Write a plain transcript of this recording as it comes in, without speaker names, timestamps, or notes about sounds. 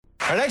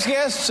Our next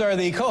guests are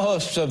the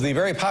co-hosts of the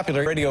very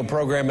popular radio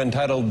program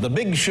entitled The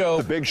Big Show.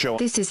 The Big Show.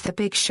 This is The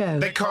Big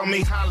Show. They call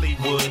me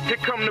Hollywood. Here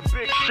come the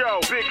Big Show.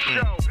 Big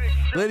Show.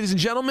 Ladies and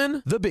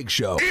gentlemen, The Big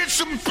Show. It's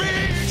a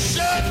big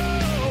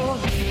show.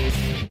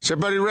 Is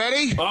everybody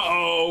ready?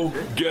 Uh-oh.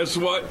 Guess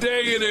what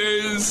day it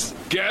is?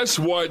 Guess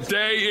what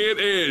day it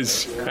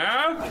is?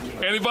 Huh?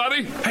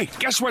 Anybody? Hey,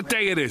 guess what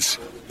day it is?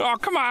 Oh,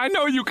 come on. I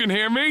know you can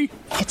hear me.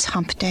 It's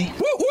hump day.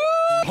 Woo-hoo!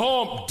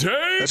 Hump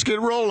day? Let's get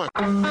rolling.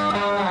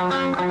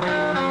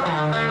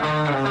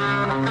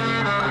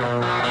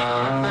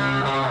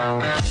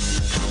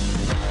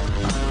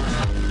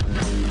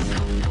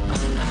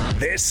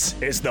 This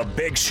is The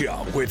Big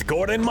Show with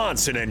Gordon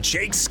Monson and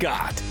Jake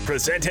Scott,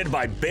 presented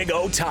by Big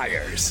O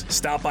Tires.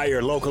 Stop by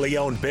your locally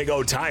owned Big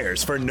O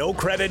Tires for no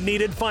credit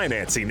needed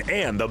financing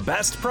and the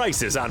best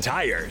prices on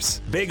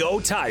tires. Big O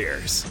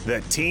Tires,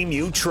 the team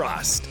you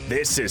trust.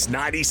 This is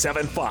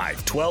 97.5,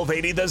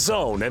 1280 The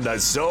Zone and the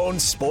Zone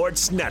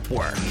Sports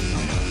Network.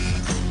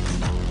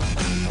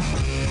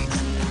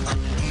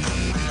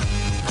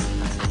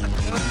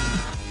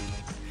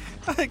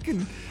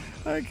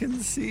 I can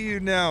see you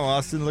now,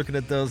 Austin, looking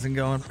at those and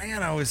going,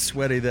 man, I was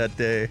sweaty that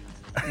day.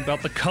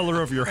 About the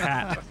color of your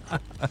hat.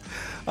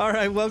 All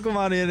right, welcome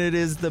on in. It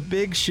is The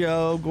Big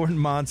Show. Gordon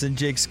Monson,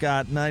 Jake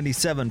Scott,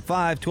 97.5,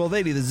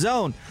 1280 The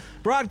Zone.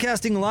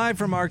 Broadcasting live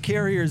from our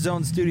Carrier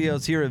Zone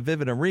studios here at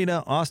Vivint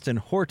Arena. Austin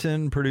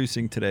Horton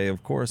producing today,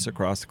 of course,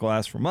 across the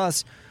glass from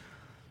us.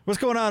 What's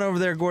going on over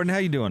there, Gordon? How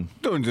you doing?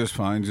 Doing just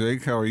fine,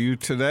 Jake. How are you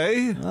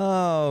today?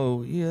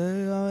 Oh,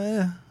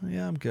 yeah,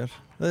 I'm good.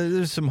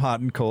 There's some hot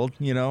and cold,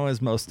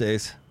 as most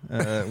days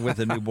with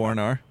a newborn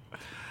are.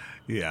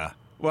 Yeah.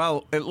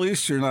 Well, at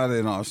least you're not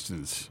in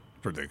Austin's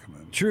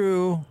predicament.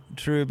 True,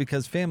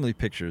 because family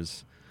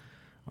pictures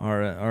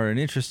are an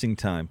interesting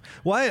time.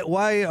 Why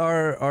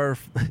are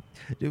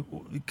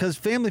because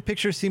family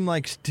pictures seem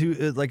like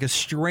a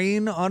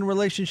strain on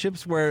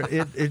relationships where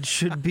it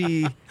should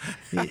be,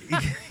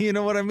 you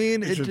know what I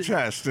mean? It's a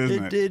test,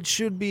 isn't it? It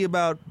should be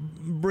about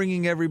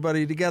bringing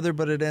everybody together,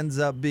 but it ends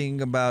up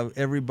being about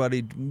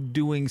everybody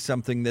doing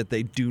something that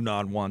they do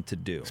not want to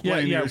do.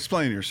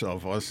 Explain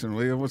yourself,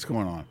 Austin. What's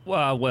going on?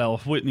 Well,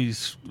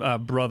 Whitney's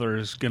brother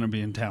is going to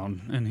be in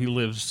town, and he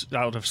lives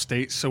out of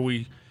state, so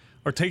we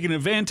are taking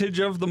advantage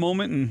of the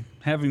moment and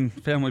having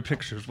family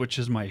pictures, which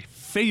is my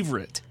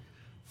favorite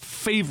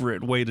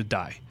way to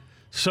die.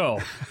 So,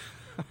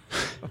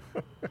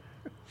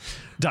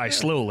 die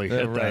slowly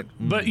at right. that.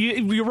 But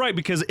you're right,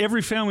 because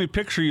every family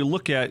picture you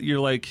look at, you're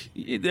like,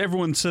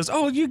 everyone says,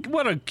 oh,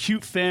 what a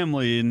cute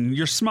family, and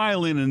you're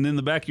smiling, and in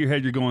the back of your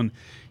head you're going,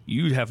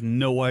 you have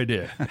no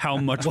idea how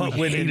much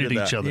we hated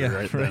each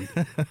other then.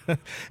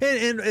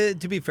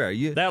 and to be fair,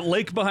 that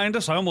lake behind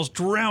us, I almost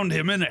drowned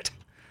him in it.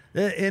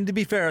 And to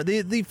be fair,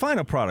 the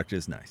final product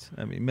is nice.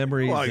 I mean,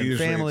 memories and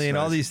family and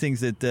all these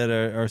things that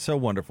are so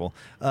wonderful.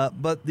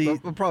 But the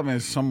problem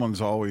is someone's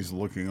always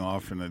looking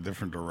off in a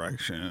different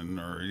direction,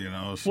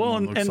 or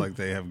someone looks like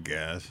they have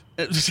gas.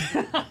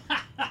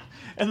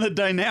 And the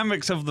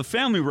dynamics of the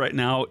family right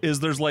now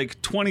is there's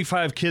like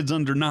 25 kids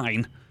under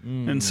 9,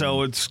 and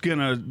so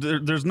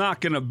there's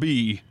not gonna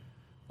be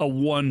a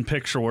one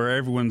picture where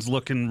everyone's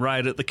looking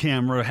right at the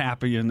camera,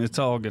 happy, and it's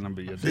all going to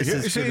be a thing. This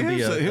is going to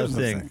be a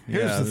thing.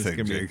 Here's the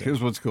thing, Jake.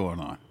 Here's what's going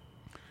on.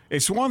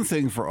 It's one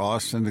thing for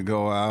Austin to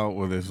go out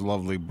with his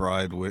lovely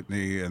bride,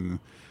 Whitney, and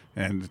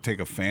to take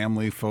a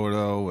family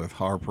photo with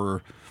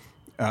Harper.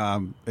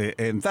 And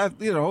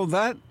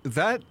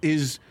that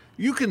is,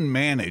 you can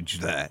manage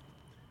that.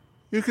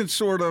 You can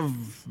sort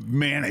of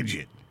manage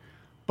it.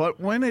 But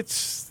when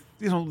it's,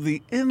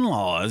 the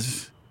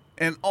in-laws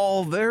and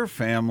all their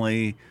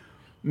family,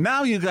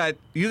 now you got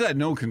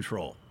no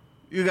control.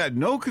 You got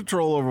no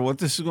control over what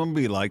this is going to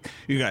be like.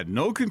 You got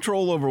no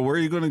control over where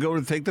you're going to go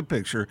to take the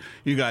picture.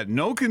 You got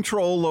no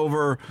control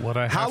over what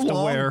I have to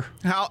wear.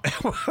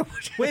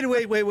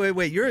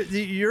 Wait.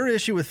 Your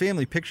issue with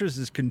family pictures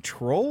is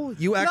control?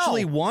 You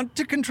actually want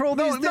to control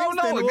these things? No.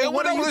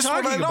 What are you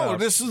talking about?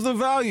 This is the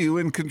value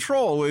in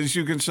control is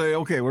you can say,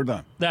 okay, we're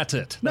done. That's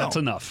it. That's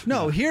enough.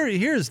 No,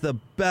 here's the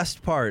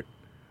best part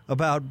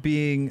about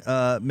being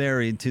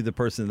married to the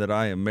person that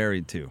I am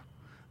married to.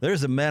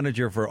 There's a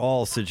manager for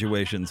all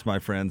situations, my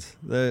friends.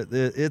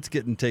 It's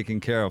getting taken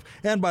care of.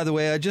 And by the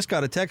way, I just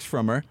got a text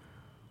from her.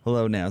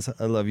 Hello, Naz.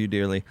 I love you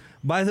dearly.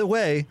 By the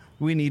way,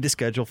 we need to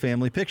schedule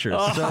family pictures.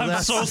 Oh,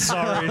 I'm so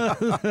sorry.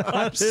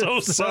 I'm so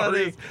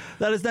sorry.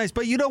 That is nice.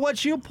 But you know what?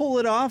 She'll pull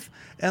it off,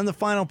 and the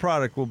final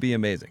product will be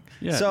amazing.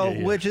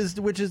 Which is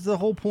the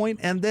whole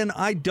point. And then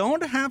I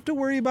don't have to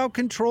worry about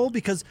control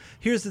because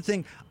here's the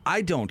thing.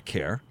 I don't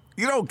care.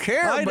 You don't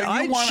care.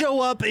 I'd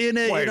show up in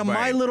a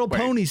My Little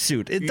Pony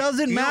suit. It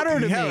doesn't matter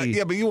to me.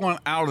 Yeah, but you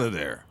want out of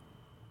there.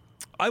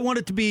 I want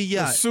it to be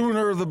The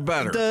sooner the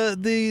better.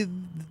 The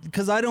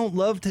because I don't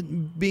love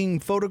being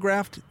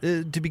photographed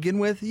to begin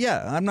with.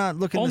 Yeah, I'm not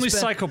looking. Only to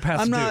spend, psychopaths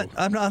I'm not, do.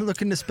 I'm not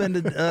looking to spend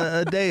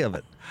a day of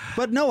it.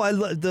 But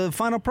no, the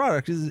final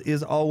product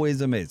is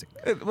always amazing.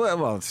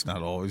 Well, it's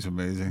not always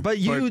amazing. But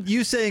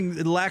you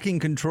saying lacking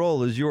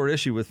control is your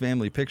issue with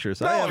family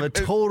pictures. I have a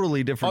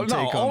totally different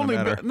take on the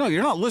matter. No,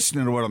 you're not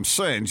listening to what I'm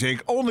saying,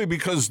 Jake. Only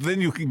because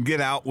then you can get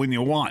out when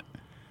you want,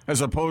 as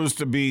opposed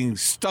to being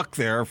stuck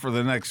there for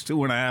the next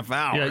 2.5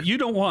 hours. Yeah, you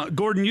don't want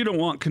Gordon. You don't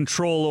want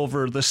control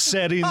over the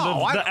setting,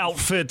 the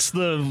outfits,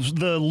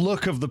 the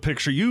look of the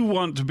picture. You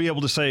want to be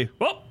able to say,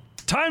 "Well,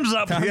 time's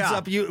up." Time's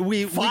up.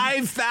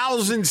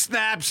 5,000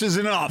 snaps is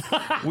enough.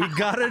 We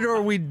got it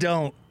or we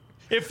don't.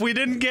 If we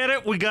didn't get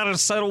it, we got to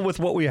settle with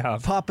what we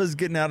have. Papa's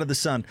getting out of the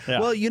sun.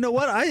 Yeah. Well, you know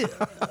what?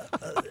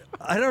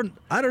 I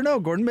don't know,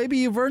 Gordon. Maybe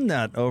you've earned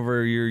that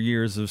over your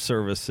years of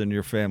service in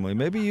your family.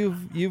 Maybe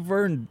you've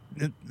earned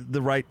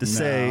the right to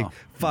say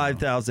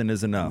 5,000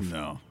 is enough.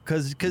 No,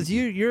 because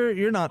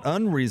you're not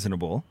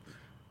unreasonable.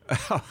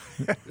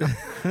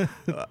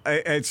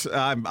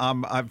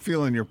 I'm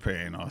feeling your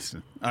pain,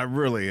 Austin. I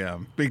really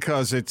am,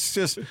 because it's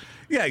just,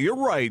 yeah, you're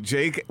right,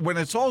 Jake. When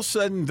it's all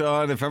said and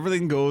done, if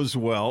everything goes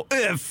well,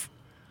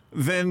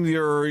 then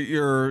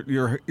you're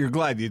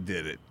glad you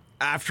did it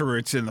after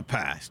it's in the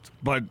past.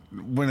 But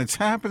when it's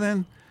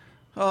happening,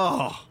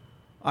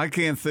 I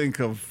can't think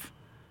of.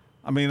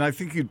 I mean, I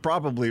think you'd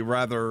probably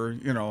rather,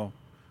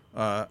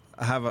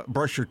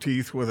 brush your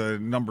teeth with a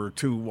number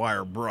 2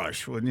 wire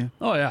brush, wouldn't you?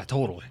 Oh yeah,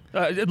 totally.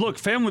 Look,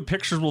 family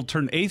pictures will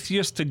turn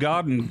atheists to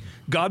God and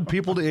God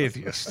people to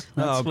atheists.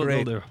 That's what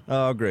great. they'll do.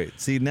 Oh, great.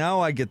 See, now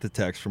I get the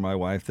text from my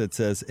wife that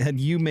says, and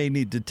you may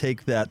need to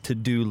take that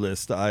to-do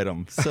list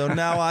item. So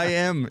now I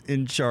am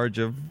in charge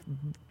of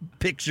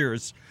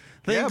pictures.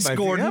 Thanks,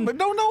 Gordon. Yeah,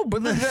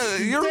 but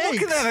you're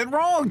looking at it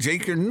wrong,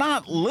 Jake. You're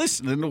not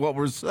listening to what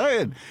we're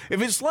saying.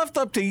 If it's left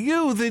up to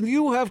you, then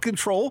you have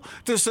control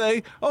to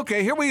say,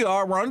 okay, here we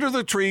are. We're under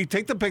the tree.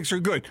 Take the picture.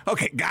 Good.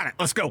 Okay, got it.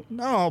 Let's go.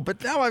 No,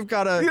 but now I've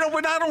got to...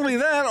 But not only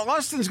that,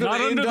 Austin's going to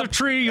end up... Not under the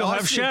tree, you'll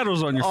have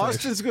shadows on your face.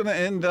 Austin's going to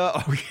end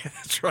up... Oh, yeah,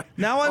 that's right.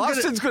 Now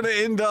Austin's going to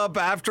end up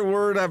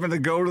afterward having to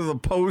go to the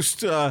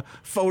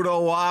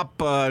post-photo op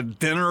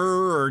dinner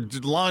or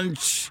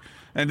lunch...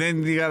 And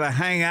then you got to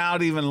hang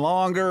out even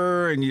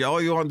longer, and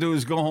all you want to do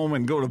is go home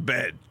and go to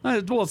bed.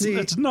 Well,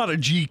 it's not a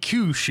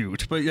GQ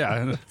shoot, but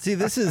yeah. See,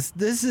 this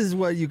is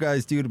what you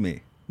guys do to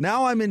me.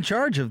 Now I'm in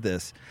charge of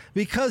this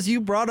because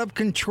you brought up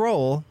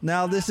control.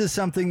 Now this is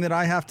something that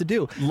I have to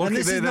do. Look and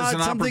this at it is not as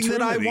an something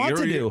that I want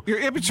to do.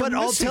 But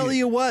I'll tell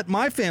you what,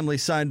 my family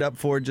signed up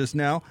for just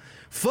now.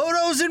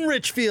 Photos in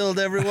Richfield,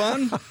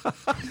 everyone.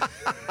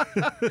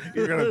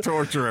 You're going to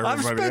torture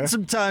everybody. I've spent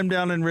some time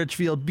down in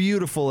Richfield.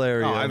 Beautiful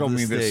area. No, I don't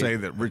mean to say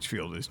that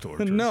Richfield is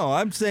torture. No,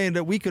 I'm saying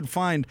that we could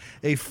find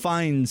a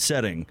fine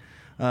setting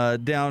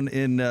down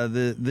in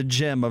the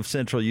gem of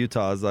central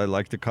Utah, as I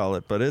like to call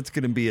it. But it's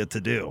going to be a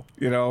to-do.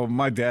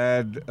 My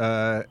dad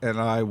and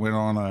I went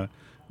on a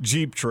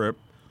Jeep trip,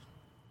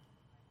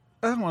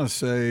 I want to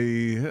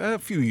say a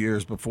few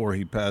years before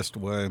he passed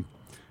away.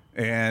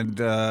 And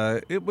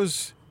it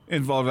was...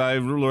 involved. I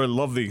really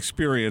love the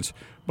experience,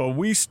 but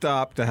we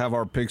stopped to have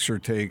our picture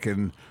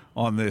taken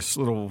on this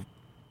little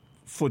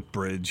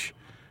footbridge,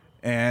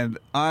 and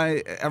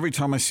every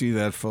time I see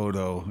that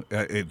photo,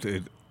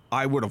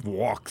 I would have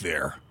walked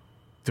there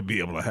to be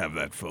able to have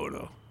that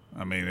photo.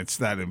 I mean, it's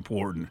that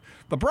important.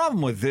 The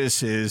problem with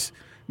this is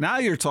now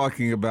you're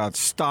talking about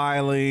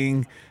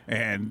styling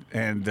and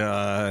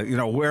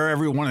where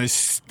everyone is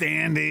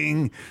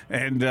standing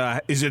and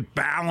is it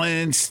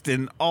balanced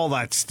and all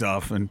that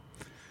stuff, and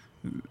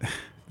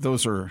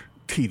those are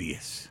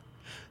tedious.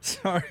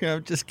 Sorry,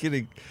 I'm just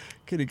getting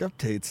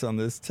updates on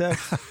this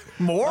text.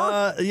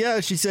 More?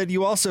 Yeah, she said,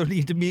 you also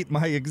need to meet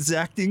my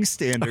exacting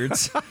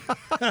standards.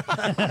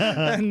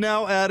 And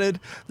now added,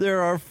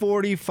 there are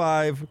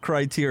 45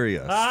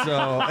 criteria.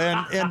 So,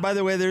 and by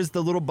the way, there's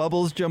the little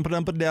bubbles jumping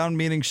up and down,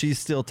 meaning she's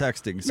still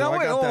texting. So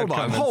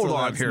hold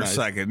on here a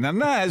second. Now,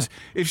 Naz,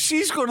 if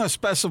she's going to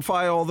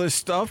specify all this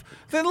stuff,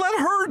 then let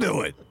her do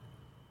it.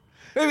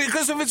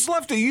 Because if it's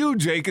left to you,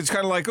 Jake, it's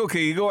kind of like,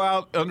 okay, you go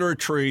out under a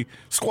tree,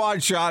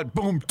 squad shot,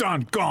 boom,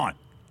 done, gone.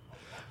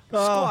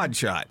 Squad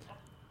shot.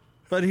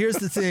 But here's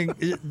the thing,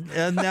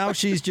 and now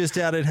she's just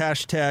added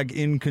hashtag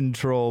in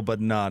control, but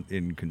not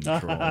in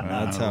control.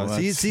 That's how.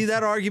 See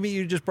that argument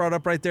you just brought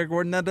up right there,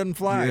 Gordon? That doesn't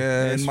fly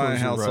in my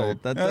household.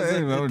 Right.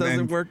 That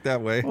doesn't work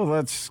that way. Well,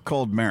 that's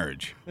called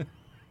marriage.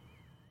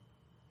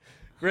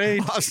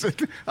 Great.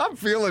 Austin, I'm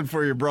feeling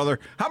for you, brother.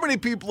 How many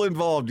people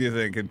involved do you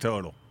think in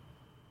total?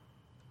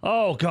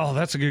 Oh, God,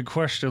 that's a good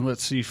question.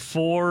 Let's see.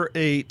 4,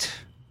 8,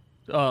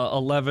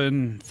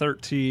 11,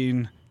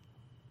 13,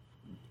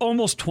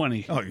 almost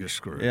 20. Oh, you're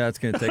screwed. Yeah, it's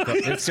going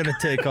to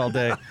take all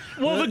day.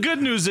 Well, the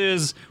good news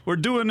is we're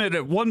doing it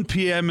at 1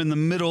 p.m. in the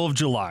middle of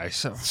July.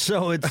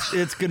 So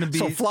it's going to be...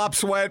 So flop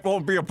sweat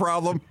won't be a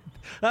problem?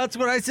 That's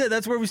what I said.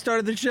 That's where we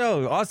started the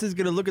show. Austin's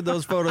going to look at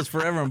those photos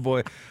forever, and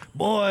boy,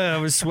 I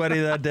was sweaty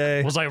that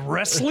day. Was I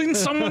wrestling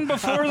someone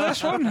before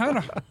this one? I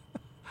don't know.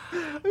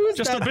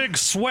 Just a big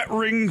sweat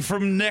ring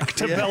from neck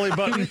to belly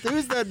button.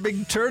 Who's that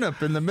big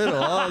turnip in the middle?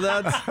 Oh,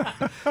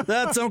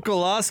 that's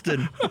Uncle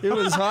Austin. It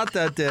was hot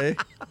that day.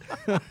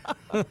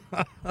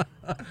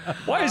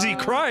 Why is he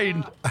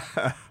crying?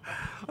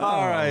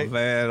 All right.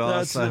 man.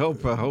 Austin, I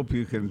hope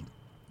you can.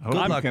 Good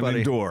luck, buddy.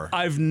 Endure.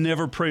 I've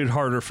never prayed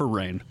harder for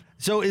rain.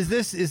 So is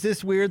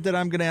this weird that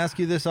I'm going to ask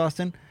you this,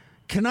 Austin?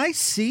 Can I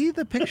see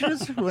the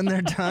pictures when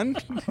they're done?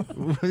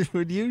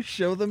 Would you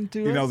show them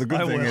to us? The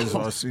good thing is,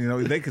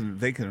 Austin, they can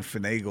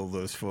finagle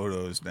those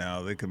photos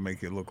now. They can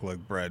make you look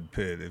like Brad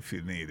Pitt if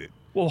you need it.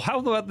 Well, how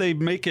about they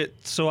make it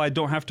so I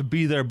don't have to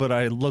be there, but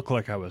I look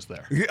like I was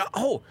there? Yeah.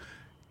 Oh,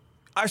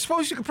 I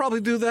suppose you could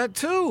probably do that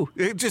too.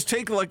 Just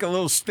take like a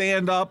little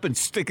stand up and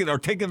stick it, or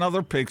take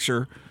another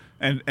picture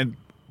and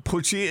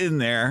put you in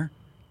there,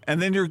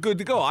 and then you're good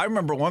to go. I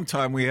remember one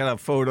time we had a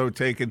photo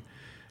taken.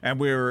 And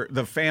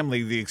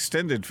the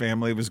extended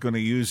family was going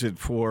to use it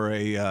for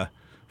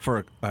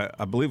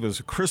I believe it was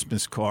a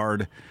Christmas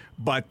card,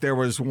 but there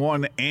was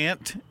one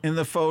aunt in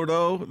the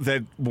photo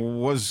that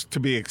was to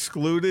be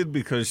excluded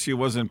because she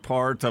wasn't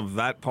part of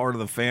that part of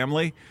the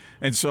family,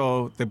 and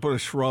so they put a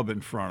shrub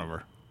in front of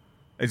her.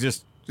 It's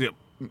just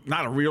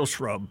not a real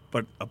shrub,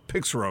 but a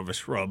picture of a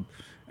shrub,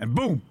 and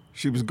boom,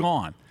 she was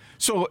gone.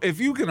 So if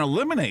you can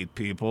eliminate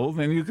people,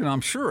 then you can,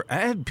 I'm sure,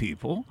 add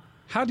people.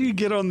 How do you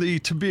get on the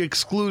to be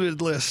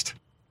excluded list?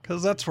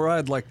 Because that's where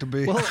I'd like to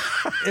be. Well,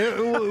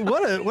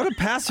 what a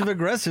passive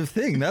aggressive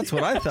thing. That's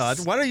what I thought.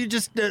 Why don't you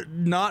just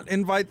not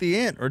invite the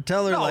aunt or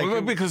tell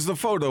her because the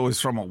photo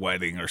is from a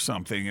wedding or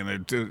something,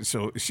 and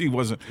so she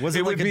wasn't. Was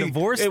it like a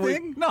divorce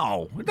thing?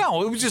 No.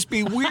 It would just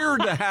be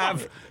weird to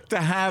have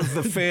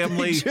the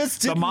family,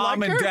 the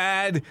mom and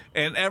dad,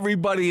 and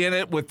everybody in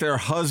it with their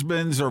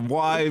husbands or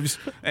wives,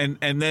 and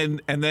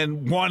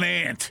then one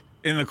aunt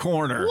in the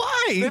corner.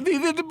 Why? They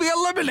needed to be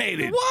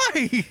eliminated.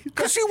 Why?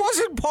 Because she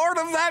wasn't part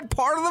of that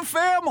part of the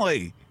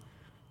family.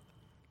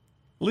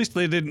 At least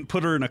they didn't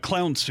put her in a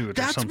clown suit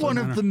or something. That's one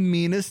of the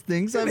meanest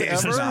things I've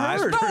ever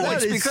heard. No, that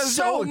it's is because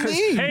so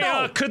mean.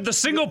 Hey, could the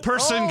single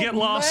person get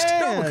lost?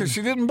 Man. No, because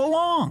she didn't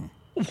belong.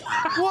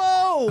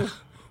 Whoa!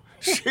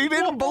 She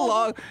didn't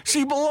belong.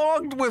 She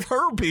belonged with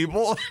her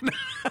people.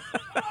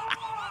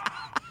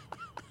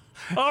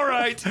 All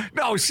right.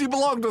 No, she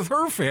belonged with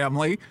her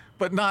family,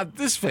 but not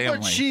this family.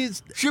 But she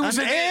was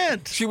an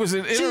aunt. She was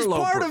an She's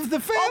interloper. part of the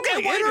family.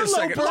 Okay, wait a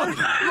second. Look.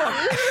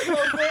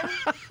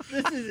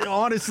 This is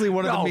honestly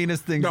one of the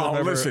meanest things I've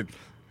ever. Listen.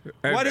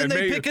 Why didn't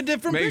they pick a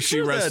different picture? May she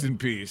rest then? in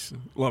peace.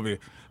 Love you.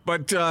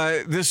 But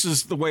this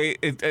is the way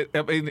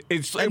I mean,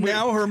 it's. And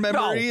now her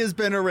memory has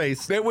been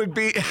erased. It would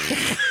be.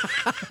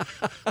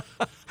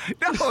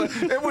 No,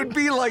 it would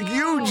be like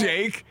you,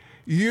 Jake.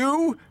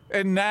 You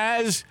and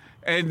Naz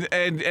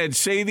and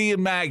Sadie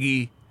and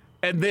Maggie,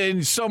 and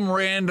then some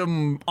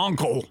random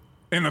uncle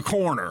in the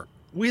corner.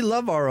 We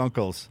love our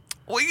uncles.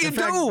 Well, you In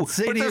fact,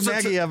 Sadie and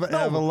Maggie have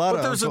a lot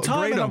of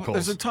great uncles.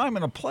 There's a time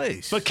and a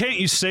place. But can't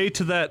you say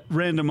to that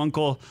random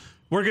uncle,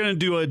 we're going to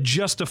do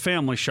just a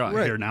family shot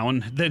here now,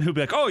 and then he'll be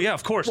like, oh, yeah,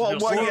 of course. Well,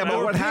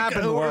 but what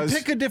happened was...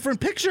 pick a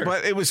different picture.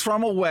 But it was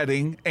from a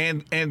wedding,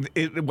 and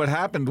what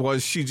happened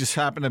was she just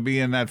happened to be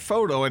in that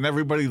photo, and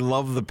everybody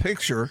loved the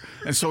picture,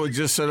 and so it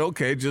just said,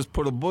 okay, just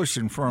put a bush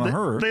in front of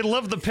her. They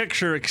love the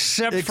picture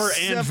except for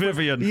Aunt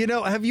Vivian. You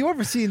know, have you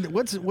ever seen,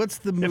 what's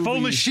the movie? If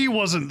only she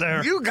wasn't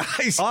there. You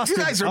guys are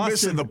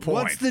missing the point.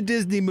 What's the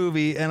Disney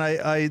movie, and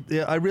I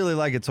really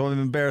like it, so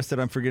I'm embarrassed that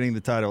I'm forgetting the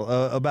title,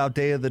 about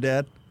Day of the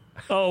Dead?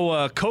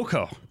 Oh,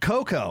 Coco.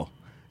 Coco.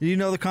 You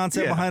know the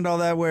concept behind all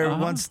that, where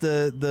once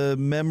the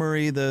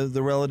memory,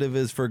 the relative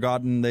is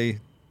forgotten, they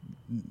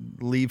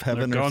leave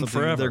heaven or something.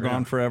 Forever, they're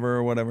gone forever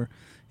or whatever.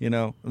 You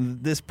know,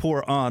 this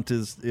poor aunt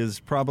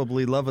is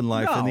probably loving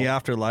life in the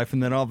afterlife,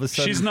 and then all of a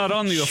sudden she's not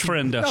on the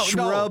ofrenda.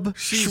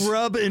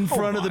 Shrub in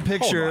front of the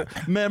picture,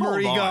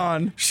 memory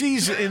gone.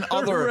 She's in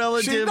other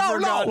relative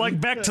forgotten. Like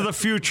Back to the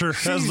Future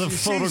as the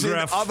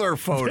photograph she's in other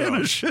photos.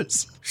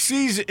 finishes.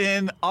 She's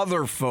in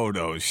other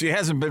photos. She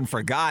hasn't been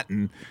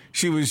forgotten.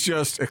 She was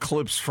just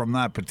eclipsed from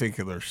that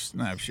particular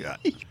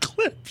snapshot.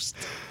 Eclipsed.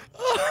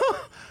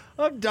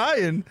 I'm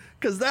dying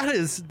because that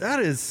is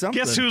something.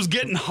 Guess who's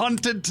getting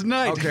hunted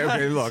tonight?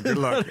 Okay, look.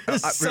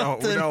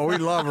 No, we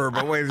love her,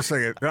 but wait a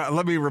second.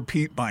 Let me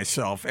repeat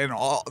myself, and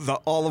all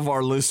of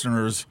our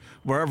listeners,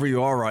 wherever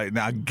you are right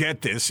now,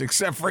 get this,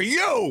 except for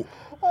you.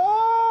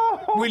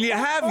 When you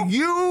have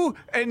you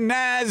and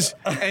Naz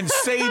and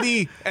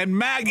Sadie and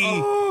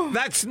Maggie,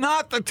 that's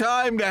not the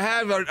time to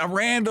have a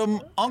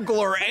random uncle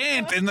or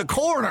aunt in the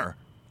corner.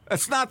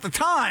 That's not the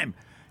time.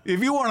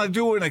 If you want to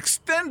do an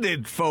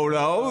extended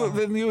photo,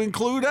 then you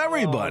include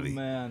everybody. Oh,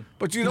 man.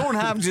 But you don't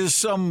have just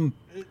some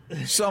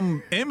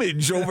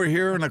image over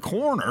here in a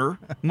corner.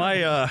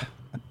 My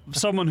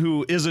someone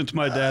who isn't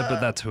my dad, but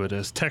that's who it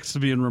is,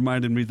 texted me and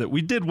reminded me that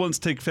we did once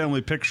take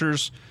family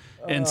pictures,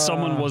 and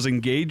someone was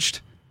engaged.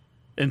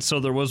 And so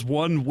there was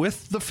one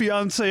with the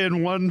fiance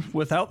and one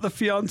without the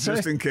fiance.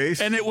 Just in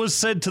case. And it was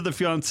said to the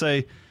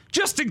fiance,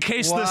 just in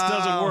case this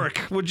doesn't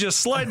work, would just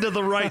slide to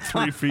the right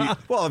 3 feet.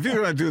 Well, if you're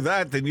going to do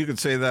that, then you could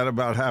say that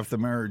about half the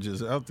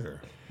marriages out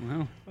there.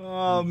 Well,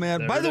 Oh, man.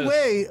 there By it the is.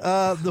 way,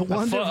 the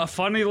one a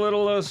funny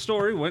little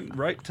story went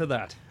right to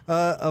that.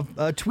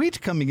 a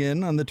tweet coming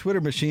in on the Twitter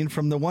machine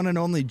from the one and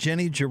only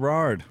Jenny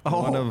Gerard,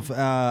 one of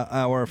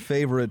our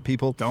favorite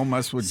people. Don't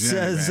mess with Jenny,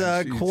 Says,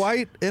 man. She's-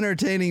 quite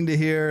entertaining to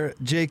hear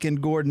Jake and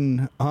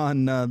Gordon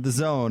on The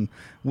Zone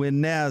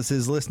when Naz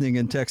is listening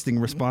and texting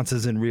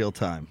responses in real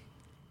time.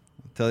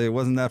 I'll tell you, it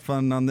wasn't that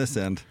fun on this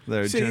end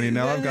there, See, Jenny.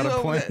 Now I've got a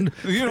plan.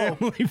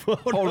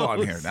 Hold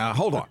on here. Now,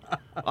 hold on.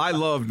 I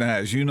love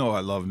Naz. You know I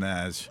love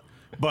Naz.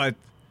 But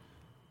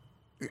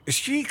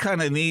she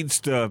kind of needs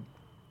to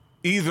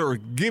either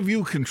give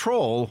you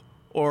control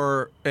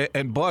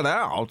and butt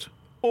out,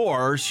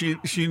 or she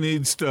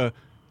needs to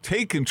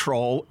take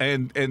control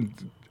and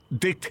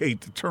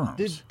dictate the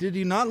terms. Did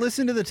you not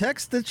listen to the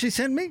text that she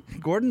sent me,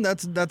 Gordon?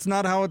 That's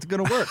not how it's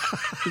going to work.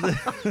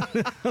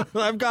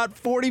 I've got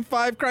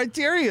 45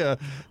 criteria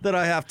that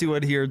I have to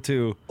adhere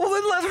to. Well,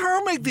 then let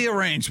her make the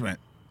arrangement.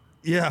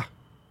 Yeah.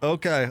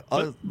 Okay.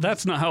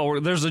 That's not how it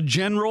works. There's a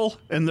general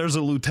and there's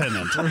a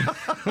lieutenant. And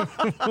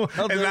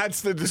that's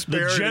the The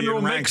disparity general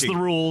in makes the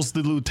ranking. rules,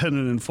 the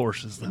lieutenant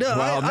enforces them. No,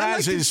 Well, I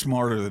Naz like is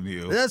smarter than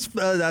you.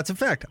 That's a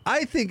fact.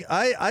 I think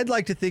I'd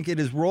like to think it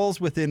is roles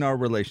within our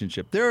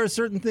relationship. There are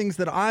certain things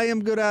that I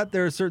am good at.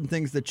 There are certain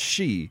things that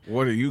she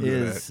What are you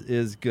good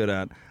is good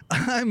at.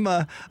 I'm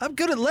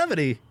good at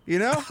levity. You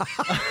know,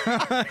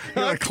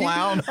 You're a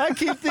clown. I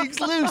keep things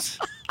loose.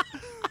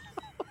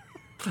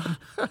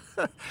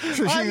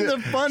 So I'm the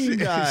fun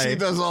guy. She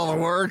does all the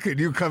work, and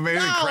you come in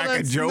and crack a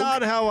that's joke.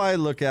 not how I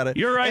look at it.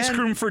 You're ice And-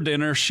 cream for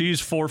dinner. She's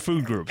 4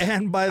 food groups.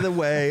 And by the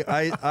way,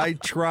 I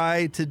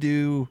try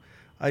to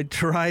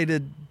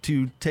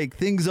take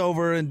things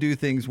over and do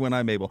things when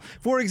I'm able.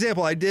 For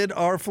example, I did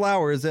our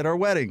flowers at our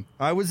wedding.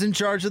 I was in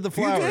charge of the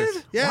flowers.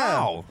 did? Yeah.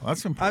 Wow,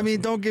 that's impressive. I mean,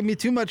 don't give me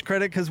too much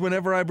credit because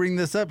whenever I bring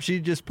this up, she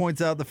just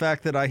points out the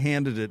fact that I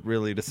handed it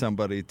really to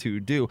somebody to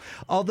do.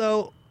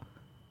 Although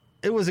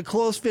it was a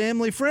close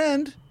family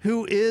friend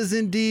who is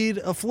indeed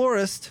a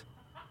florist.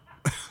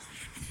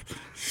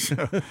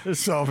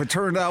 So if it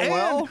turned out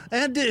well,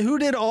 Who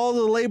did all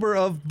the labor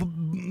of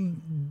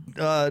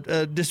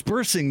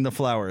dispersing the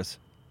flowers?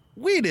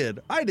 We did.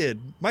 I did.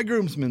 My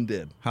groomsmen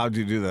did. how'd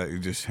you do that? You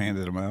just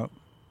handed them out?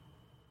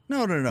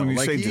 No. When you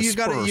say you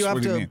got disperse, you have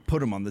what do you to mean? put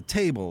them on the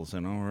tables, or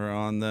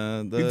on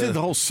the. You did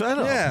the whole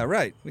setup. Yeah,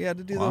 right. We had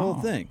to do the whole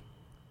Wow. thing.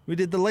 We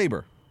did the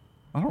labor.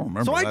 I don't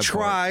remember. So I that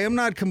try. part. I'm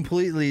not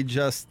completely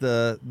just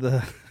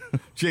the.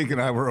 Jake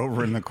and I were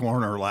over in the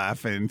corner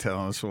laughing,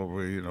 telling us what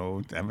we're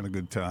having a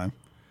good time.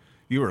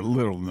 You were a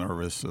little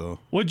nervous, though.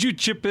 Would you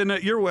chip in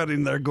at your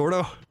wedding there,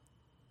 Gordo?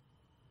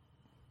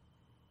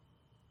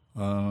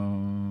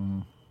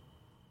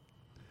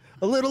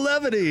 A little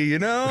levity, you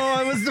know.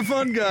 I was the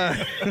fun guy.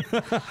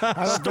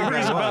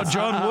 Stories about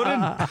John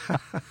Wooden?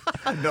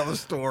 Another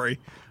story.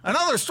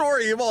 Another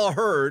story you've all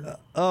heard.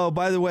 Oh,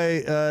 by the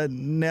way,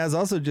 Naz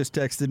also just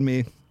texted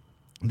me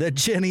that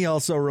Jenny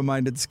also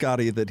reminded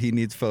Scotty that he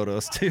needs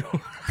photos too.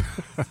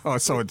 Oh,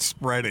 so it's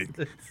spreading.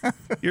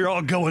 You're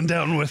all going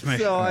down with me.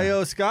 So I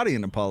owe Scotty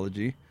an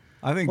apology.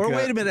 I think. Or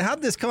wait a minute,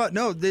 how'd this come out?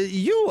 No,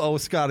 you owe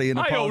Scotty an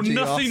I owe apology.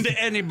 nothing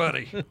to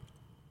anybody.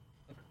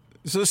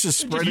 So this is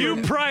spreading.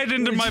 You pried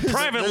into my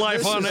private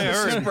life on This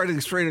air. is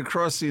spreading straight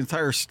across the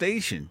entire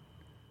station.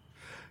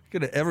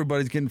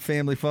 Everybody's getting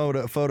family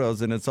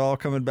photos, and it's all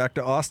coming back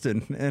to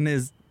Austin and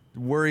his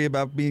worry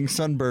about being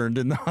sunburned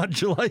in the hot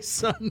July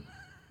sun.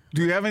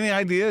 Do you have any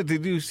idea?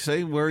 Did you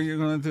say where you're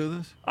going to do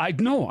this?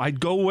 I'd know. I'd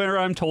go where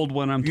I'm told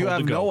when I'm told You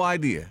have to go. no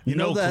idea. You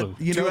know No that clue.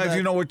 you know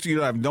that,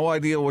 You have no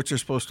idea what you're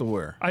supposed to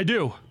wear. I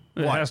do.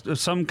 It What? has to,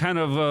 some kind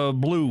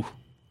of blue.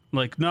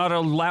 Like not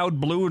a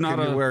loud blue, not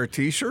Can a you wear a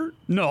T-shirt?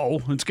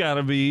 No, it's got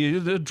to be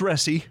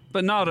dressy,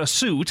 but not a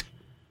suit.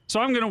 So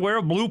I'm going to wear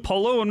a blue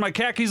polo and my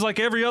khakis like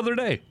every other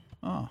day.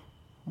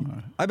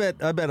 I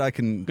bet I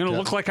can Going to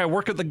look like I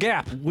work at the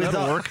Gap.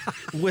 That'll work.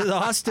 with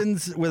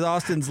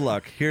Austin's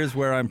luck. Here's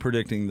where I'm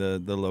predicting the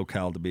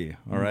locale to be.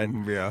 All right.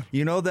 Yeah.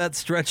 You know that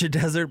stretch of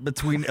desert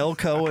between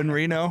Elko and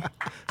Reno?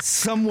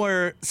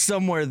 Somewhere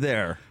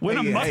there.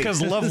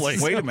 Winnemucca's lovely.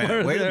 Wait a Somewhere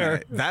minute.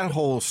 there. That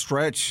whole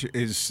stretch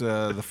is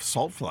the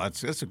Salt Flats.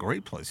 That's a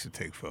great place to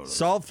take photos.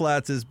 Salt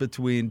Flats is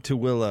between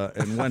Tooele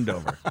and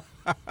Wendover.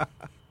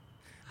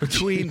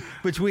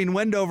 Between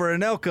Wendover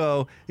and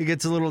Elko, it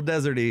gets a little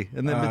deserty,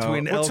 and then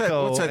between what's that-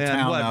 Elko what's that and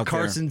town out there?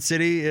 Carson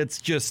City,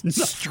 it's just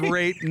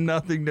straight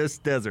nothingness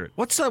desert.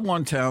 What's that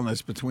one town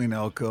that's between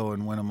Elko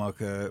and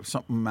Winnemucca?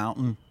 Something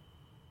Mountain?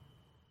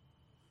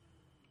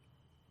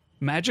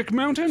 Magic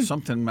Mountain?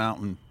 Something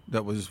Mountain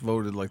that was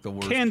voted like the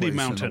worst Candy place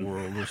Mountain. in the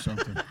world or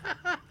something.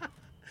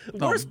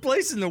 Worst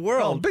place in the Oh,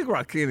 world. Big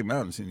Rock Candy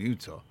Mountain's in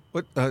Utah.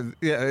 What?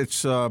 Yeah,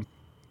 it's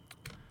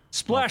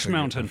Splash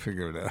Mountain.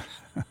 Figure it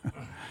out.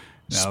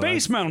 No,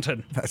 Space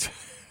Mountain. That's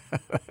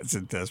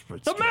a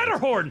desperate. The stretch.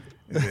 Matterhorn.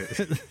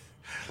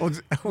 Well,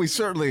 we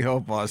certainly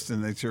hope,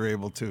 Austin, that you're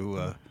able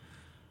to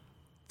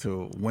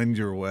wend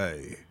your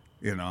way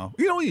You know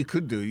what you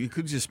could do? You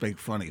could just make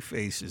funny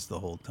faces the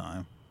whole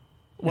time.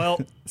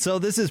 Well, So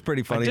this is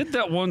pretty funny. I did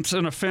that once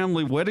in a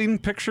family wedding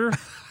picture.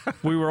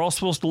 We were all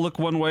supposed to look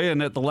one way,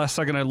 and at the last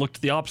second, I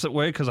looked the opposite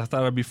way because I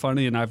thought it'd be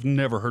funny, and I've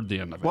never heard the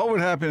end of it. What would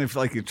happen if,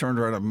 like, you turned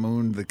around and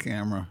mooned the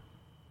camera?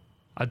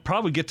 I'd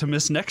probably get to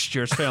miss next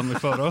year's family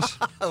photos.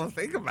 Oh,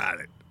 think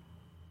about it.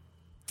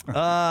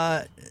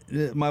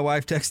 My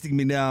wife texting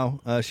me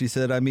now. She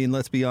said, I mean,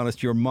 let's be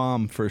honest, your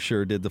mom for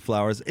sure did the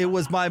flowers. It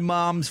was my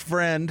mom's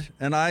friend,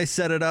 and I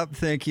set it up.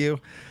 Thank you.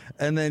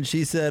 And then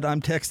she said, I'm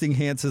texting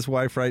Hance's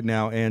wife right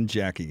now and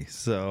Jackie.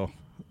 So,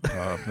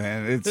 Oh,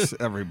 man, it's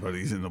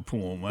everybody's in the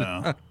pool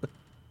now.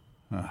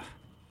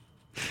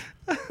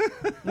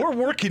 We're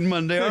working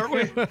Monday, aren't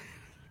we?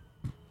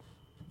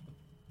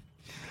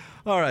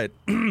 all right.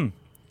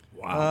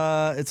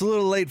 Wow. It's a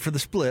little late for the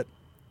split.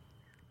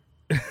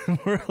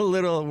 We're a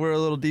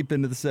little deep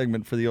into the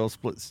segment for the old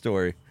split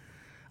story.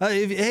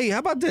 Hey, how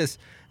about this?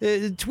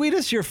 Tweet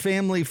us your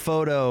family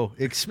photo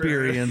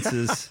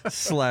experiences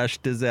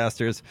 /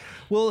 disasters.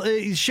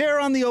 We'll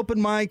share on the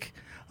open mic.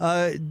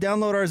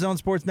 Download our Zone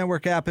Sports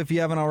Network app if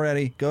you haven't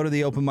already. Go to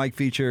the open mic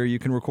feature. You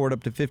can record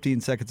up to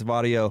 15 seconds of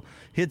audio.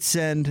 Hit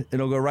send.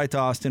 It'll go right to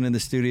Austin in the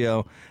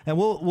studio, and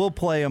we'll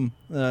play them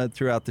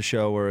throughout the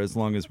show, or as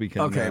long as we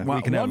can.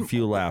 We can have a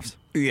few laughs.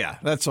 Yeah,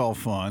 that's all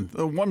fun.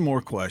 One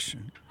more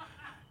question.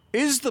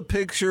 Is the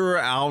picture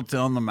out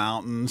on the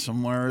mountain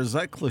somewhere? Is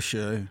that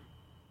cliche?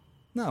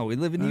 No, we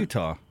live in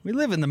Utah. We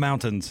live in the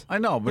mountains. I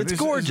know, but it's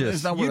gorgeous.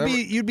 Is that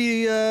you'd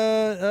be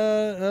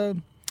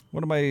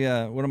what am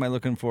I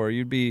looking for?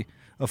 You'd be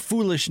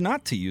foolish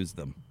not to use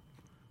them.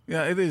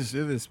 Yeah, it is.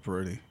 It is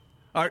pretty.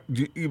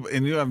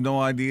 And you have no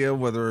idea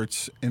whether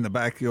it's in the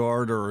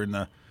backyard or in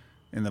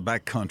the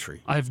back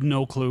country. I have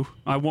no clue.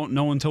 I won't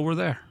know until we're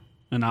there,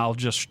 and I'll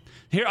just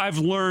I've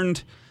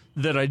learned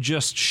that I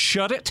just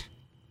shut it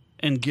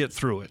and get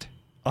through it.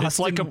 It's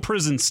like a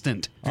prison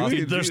stint.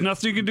 There's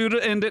nothing you can do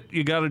to end it.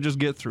 You got to just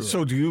get through it.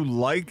 So do you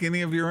like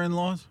any of your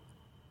in-laws?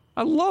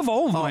 I love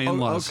all of my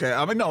in-laws. Okay.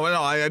 I mean, no,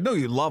 I know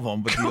you love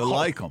them, but do you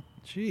like them?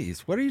 Jeez,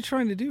 what are you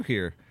trying to do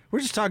here? We're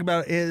just talking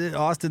about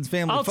Austin's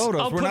family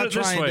photos. We're not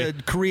trying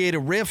to create a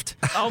rift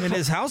in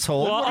his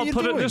household. Well, what are you I'll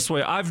put doing? it this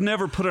way. I've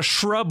never put a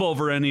shrub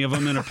over any of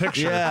them in a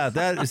picture. Yeah,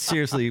 that is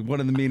seriously one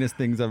of the meanest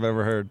things I've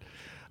ever heard.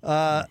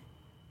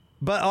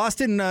 But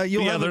Austin,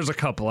 there's a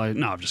couple.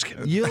 No, I'm just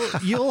kidding.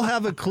 You'll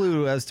have a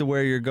clue as to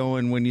where you're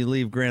going when you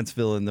leave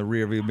Grantsville in the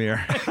rearview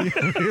mirror.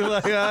 You're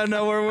like, I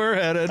know where we're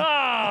headed.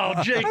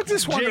 Oh, Jake! I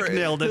just wonder, Jake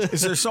nailed it.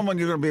 Is there someone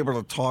you're going to be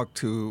able to talk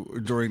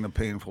to during the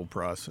painful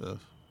process?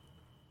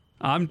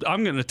 I'm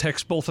going to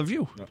text both of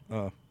you.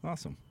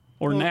 Awesome.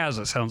 Or Naz,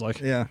 it sounds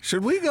like. Yeah.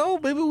 Should we go?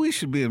 Maybe we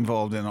should be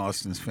involved in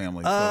Austin's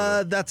family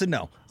photo. That's a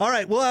no. All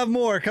right, we'll have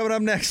more coming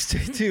up next.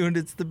 Stay tuned.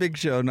 It's The Big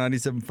Show,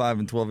 97.5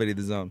 and 1280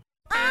 The Zone.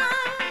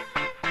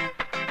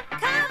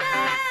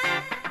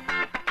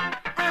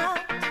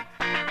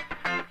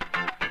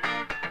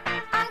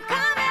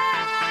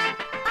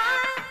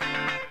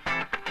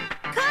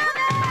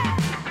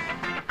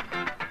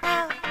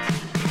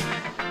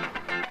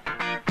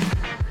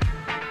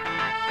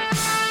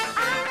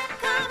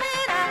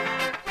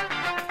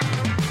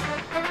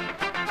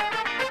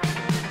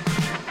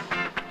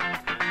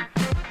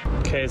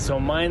 Okay, so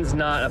mine's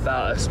not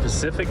about a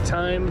specific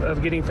time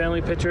of getting family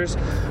pictures,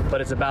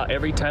 but it's about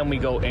every time we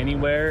go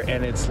anywhere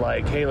and it's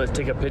like, hey, let's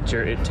take a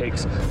picture. It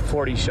takes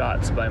 40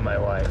 shots by my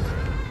wife.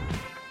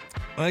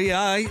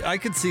 Yeah, I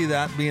could see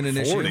that being an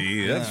issue.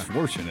 40? That's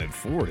fortunate.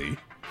 40.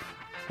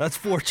 That's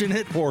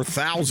fortunate.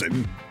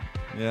 4,000.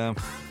 Yeah.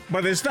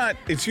 But it's not,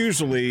 it's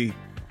usually,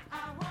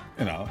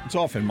 it's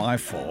often my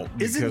fault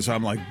because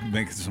I'm like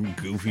making some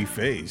goofy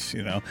face,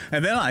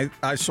 And then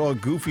I saw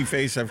goofy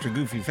face after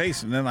goofy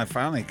face, and then I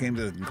finally came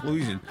to the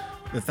conclusion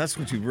that that's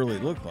what you really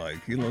look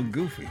like. You look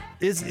goofy.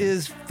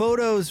 Is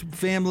photos,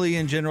 family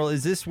in general,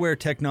 is this where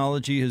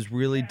technology has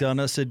really done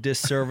us a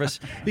disservice?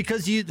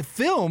 Because you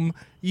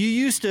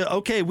used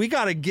to, we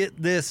got to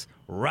get this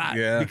right.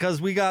 Yeah.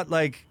 Because we got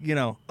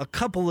a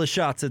couple of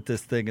shots at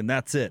this thing and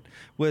that's it.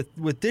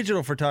 With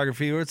digital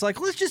photography, where it's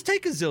like, let's just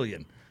take a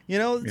zillion.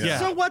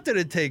 So what did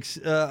it take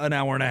an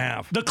hour and a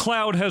half? The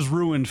cloud has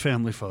ruined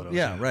family photos.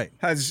 Yeah, right.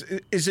 Is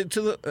it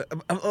to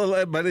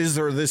the? But is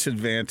there this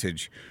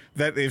advantage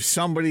that if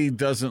somebody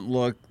doesn't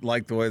look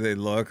like the way they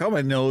look,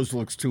 my nose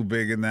looks too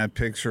big in that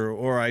picture,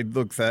 or I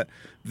look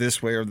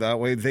this way or that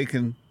way, they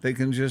can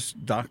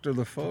just doctor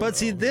the photo. But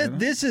see,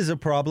 this is a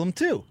problem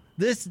too.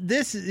 This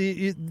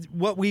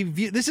what we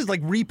view. This is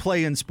like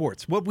replay in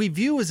sports. What we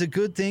view as a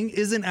good thing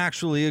isn't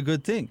actually a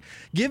good thing.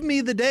 Give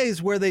me the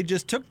days where they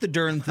just took the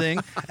darn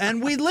thing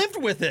and we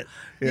lived with it.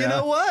 Yeah. You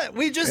know what?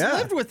 We just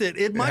lived with it.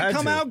 It might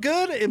come out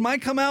good. It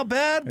might come out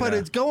bad, but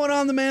it's going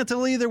on the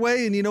mantle either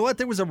way. And you know what?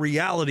 There was a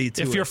reality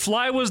to it. If your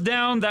fly was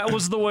down, that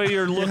was the way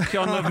your look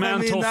on the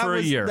mantle for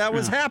a year. That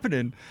was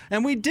happening,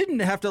 and we didn't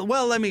have to.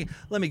 Well, let me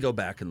go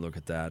back and look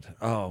at that.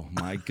 Oh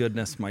my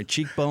goodness, my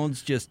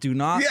cheekbones just do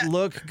not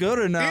look good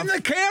enough.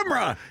 the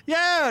camera.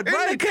 Yeah, In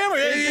right. the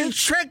camera. You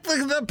check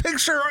the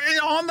picture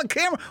on the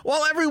camera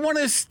while everyone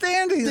is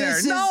standing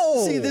there.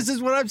 This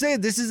is what I'm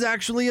saying. This is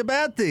actually a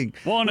bad thing.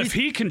 Well, and if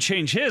he can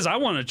change his, I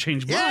want to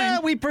change mine. Yeah,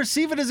 we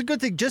perceive it as a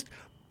good thing. Just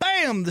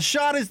bam, the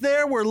shot is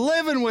there. We're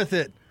living with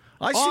it.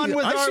 I our see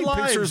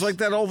lives. pictures like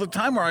that all the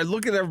time where I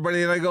look at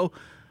everybody and I go,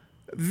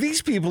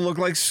 these people look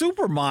like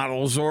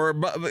supermodels or,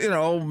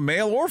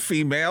 male or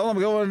female. I'm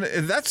going,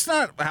 that's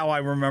not how I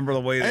remember the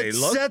way they It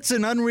look. sets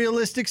an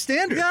unrealistic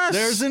standard. Yes.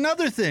 There's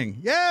another thing.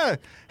 Yeah.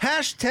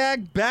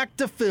 Hashtag back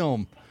to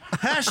film.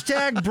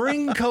 Hashtag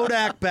bring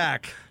Kodak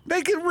back.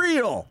 Make it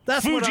real.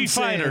 That's what Fuji I'm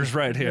saying. fighters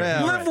right here.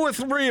 Yeah, Live with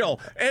real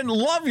and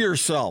love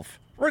yourself,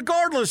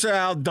 regardless of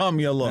how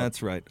dumb you look.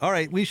 That's right. All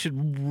right, we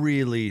should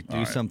really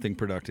do something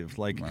productive.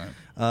 Like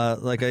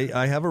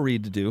I have a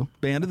read to do.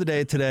 Band of the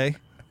day today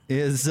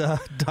is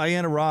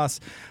Diana Ross,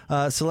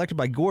 selected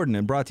by Gordon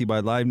and brought to you by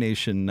Live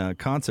Nation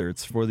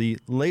Concerts. For the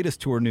latest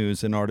tour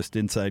news and artist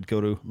insight,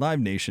 go to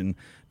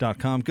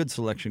livenation.com. Good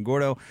selection,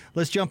 Gordo.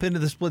 Let's jump into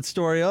the split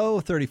story.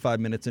 35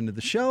 minutes into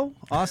the show.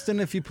 Austin,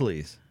 if you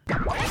please.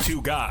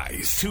 Two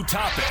guys, two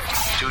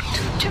topics,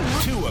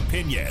 two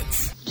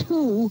opinions.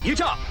 You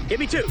talk. Give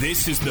me two.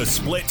 This is the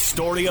split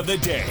story of the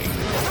day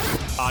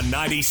on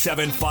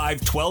 97.5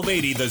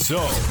 1280 The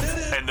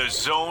Zone and the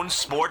Zone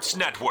Sports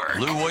Network.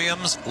 Lou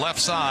Williams, left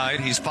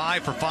side. He's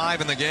 5 for 5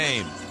 in the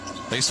game.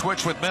 They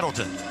switch with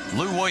Middleton.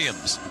 Lou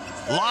Williams,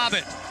 lob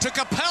it to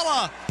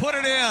Capella, put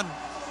it in.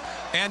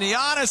 And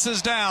Giannis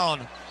is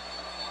down.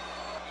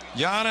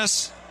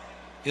 Giannis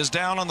is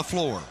down on the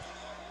floor.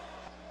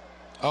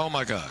 Oh,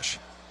 my gosh.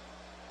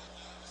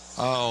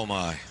 Oh,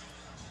 my.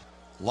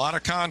 A lot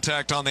of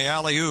contact on the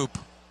alley-oop.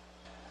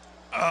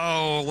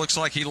 Oh, looks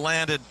like he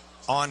landed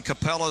on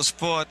Capella's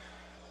foot.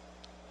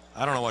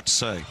 I don't know what to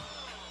say.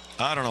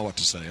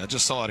 I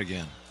just saw it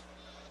again.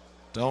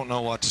 Don't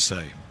know what to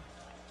say.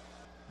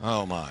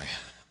 Oh, my.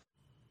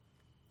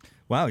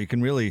 Wow, you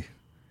can really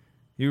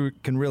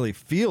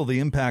feel the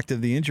impact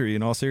of the injury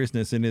in all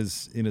seriousness in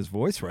his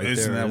voice right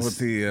Isn't there. that what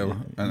the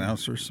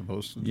announcer's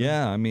supposed to do?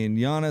 Yeah, I mean,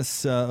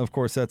 Giannis, of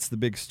course, that's the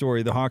big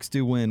story. The Hawks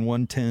do win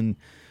 110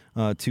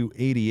 to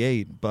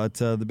 88, but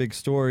the big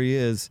story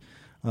is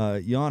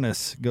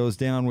Giannis goes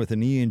down with a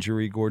knee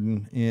injury,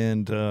 Gordon,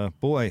 and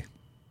boy,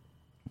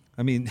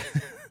 I mean,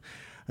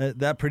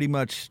 that pretty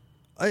much,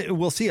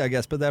 we'll see, I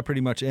guess, but that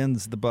pretty much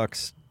ends the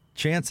Bucks'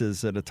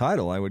 chances at a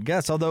title, I would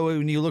guess. Although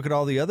when you look at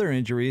all the other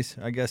injuries,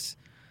 I guess.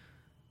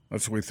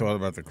 That's what we thought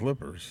about the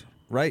Clippers.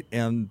 Right,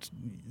 and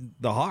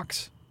the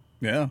Hawks.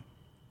 Yeah.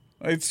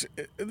 It's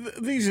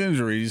these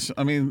injuries,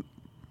 I mean,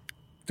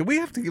 do we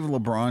have to give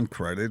LeBron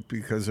credit?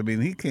 Because, I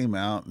mean, he came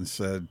out and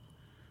said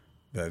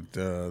that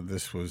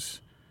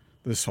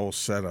this whole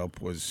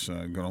setup was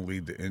going to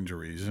lead to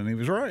injuries, and he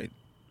was right.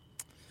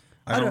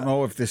 I don't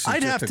know if this is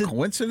just a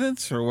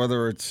coincidence or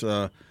whether it's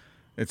a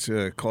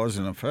cause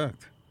and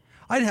effect.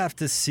 I'd have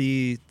to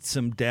see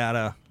some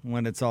data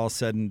when it's all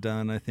said and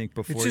done, I think,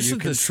 before you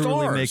can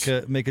truly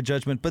make a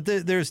judgment. But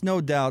there's no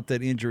doubt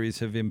that injuries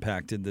have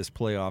impacted this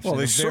playoffs in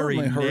a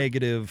very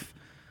negative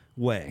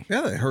way.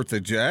 Yeah, they hurt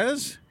the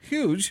Jazz.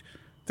 Huge.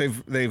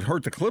 They've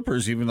hurt the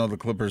Clippers, even though the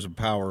Clippers have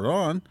powered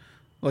on.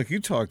 Like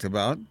you talked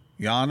about,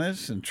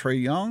 Giannis and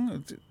Trae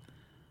Young.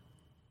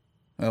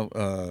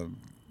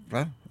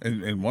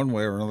 In one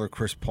way or another,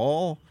 Chris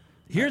Paul.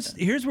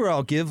 Here's where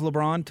I'll give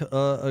LeBron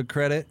a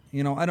credit.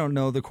 You know, I don't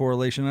know the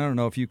correlation. I don't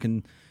know if you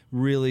can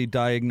really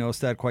diagnose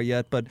that quite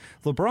yet. But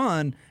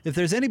LeBron, if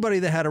there's anybody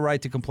that had a right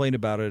to complain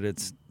about it,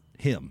 it's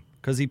him.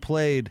 Because he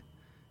played,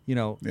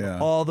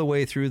 all the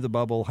way through the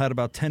bubble, had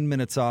about 10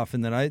 minutes off.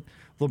 And then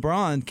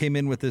LeBron came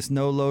in with this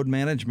no-load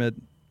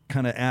management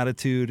kind of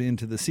attitude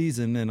into the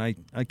season. And I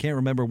can't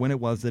remember when it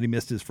was that he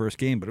missed his first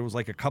game, but it was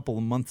like a couple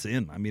of months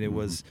in. I mean, it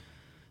was...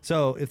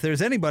 So if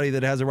there's anybody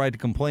that has a right to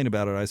complain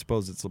about it, I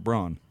suppose it's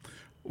LeBron.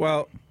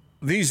 Well,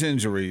 these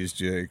injuries,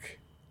 Jake,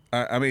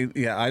 I mean,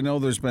 yeah, I know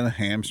there's been a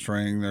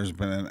hamstring, there's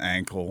been an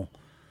ankle,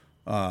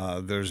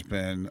 there's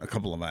been a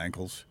couple of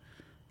ankles.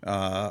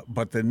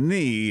 But the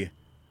knee,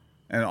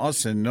 and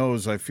Austin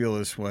knows I feel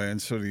this way, and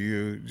so do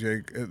you,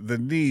 Jake, the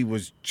knee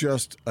was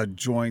just a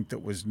joint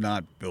that was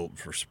not built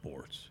for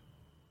sports.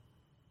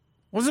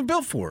 Wasn't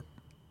built for it.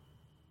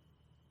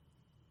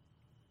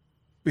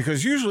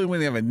 Because usually when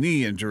you have a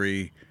knee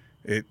injury,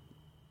 it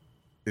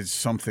is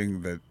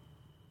something that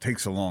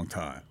takes a long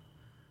time.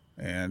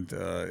 And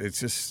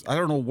it's just, I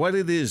don't know what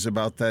it is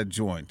about that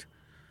joint,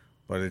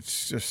 but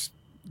it's just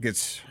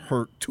gets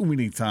hurt too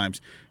many times.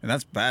 And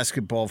that's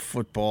basketball,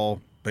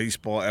 football,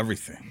 baseball,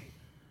 everything.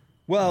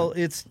 Well,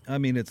 it's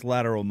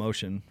lateral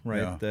motion,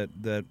 right? Yeah.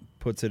 That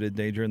puts it in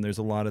danger, and there's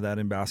a lot of that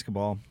in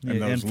basketball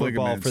and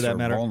football for that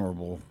matter.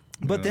 Vulnerable.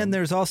 But then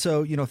there's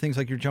also, things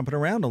like you're jumping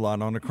around a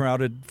lot on a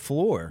crowded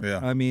floor. Yeah.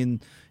 I mean,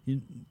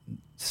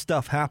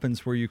 stuff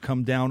happens where you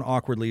come down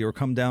awkwardly or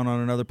come down on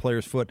another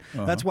player's foot.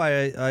 Uh-huh. That's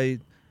why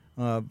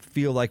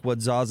feel like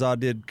what Zaza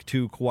did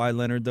to Kawhi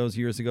Leonard those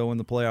years ago in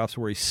the playoffs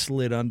where he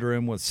slid under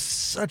him was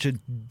such a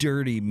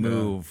dirty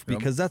move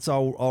because that's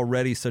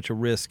already such a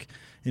risk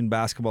in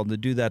basketball. To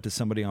do that to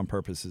somebody on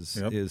purpose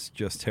is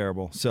just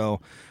terrible.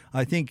 So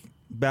I think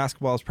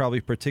basketball is probably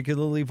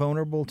particularly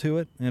vulnerable to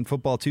it, and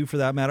football too for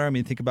that matter. I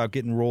mean, think about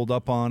getting rolled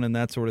up on and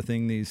that sort of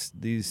thing,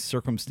 these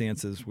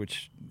circumstances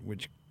which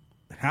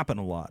happen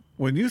a lot.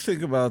 When you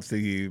think about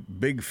the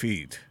big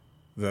feet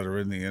that are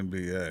in the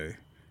NBA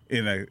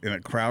in a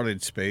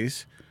crowded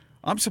space,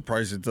 I'm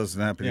surprised it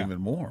doesn't happen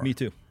even more. Me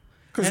too.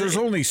 Because there's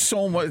only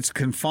so much, it's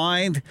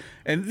confined,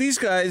 and these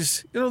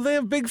guys, they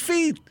have big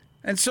feet.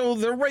 And so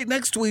they're right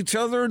next to each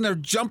other, and they're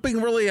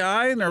jumping really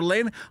high, and they're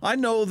laying. I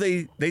know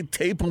they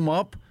tape them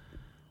up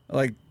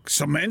like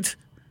cement,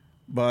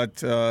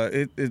 but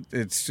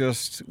it's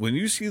just when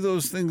you see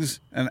those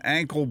things, an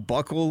ankle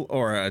buckle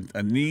or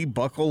a knee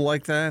buckle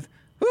like that,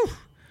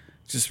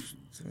 just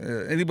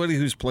anybody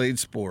who's played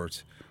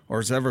sports or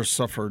has ever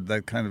suffered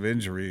that kind of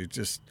injury, it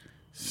just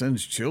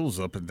sends chills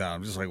up and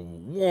down. Just like,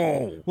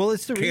 whoa. Well,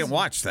 it's the can't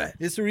watch that.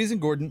 It's the reason,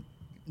 Gordon,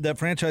 that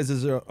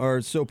franchises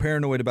are so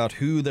paranoid about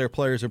who their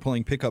players are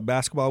playing pickup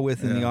basketball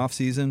with in the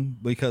offseason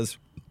because,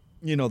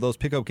 those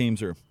pickup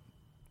games are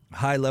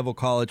high-level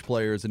college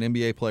players and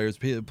NBA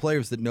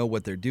players that know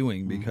what they're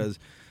doing because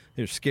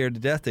they're scared to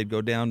death they'd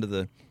go down to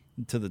the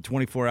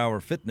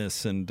 24-hour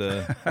fitness and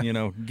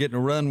getting a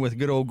run with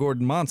good old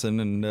Gordon Monson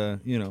and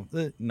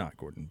not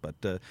Gordon but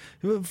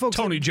folks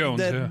Tony Jones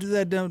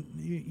that don't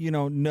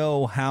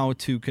know how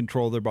to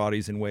control their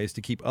bodies in ways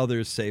to keep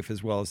others safe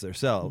as well as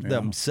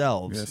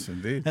themselves. Yes,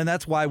 indeed. And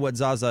that's why what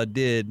Zaza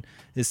did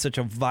is such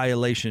a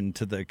violation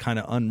to the kind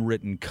of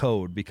unwritten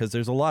code because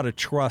there's a lot of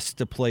trust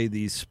to play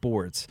these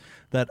sports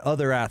that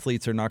other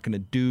athletes are not going to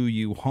do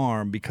you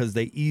harm because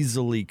they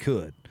easily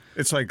could.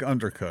 It's like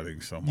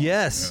undercutting someone.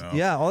 Yes,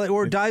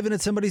 or diving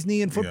at somebody's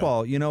knee in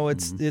football.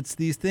 It's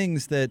these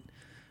things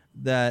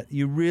that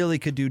you really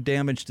could do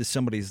damage to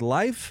somebody's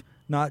life,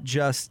 not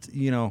just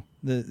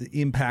the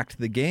impact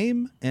the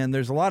game. And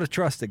there's a lot of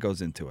trust that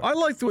goes into it. I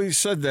like the way you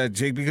said that,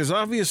 Jake, because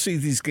obviously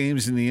these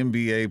games in the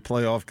NBA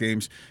playoff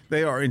games,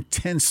 they are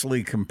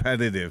intensely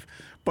competitive.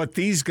 But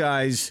these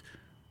guys,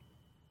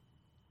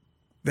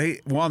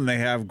 they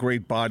have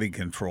great body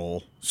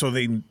control, so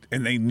they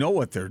know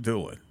what they're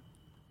doing.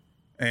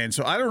 And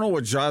so I don't know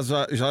what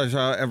Zaza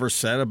ever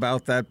said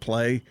about that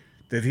play.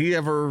 Did he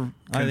ever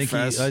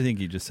confess? I think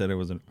he just said it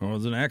was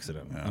an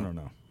accident. Yeah. I don't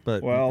know.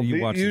 But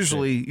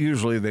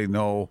usually they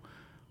know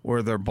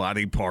where their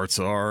body parts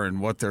are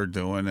and what they're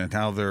doing and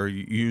how they're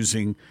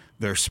using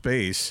their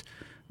space.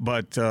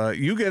 But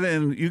you get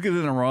in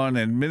a run,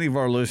 and many of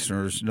our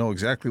listeners know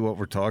exactly what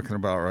we're talking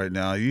about right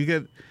now. You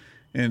get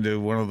into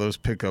one of those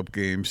pickup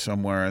games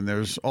somewhere, and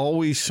there's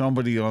always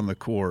somebody on the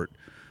court.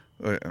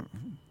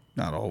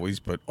 Not always,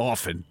 but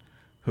often,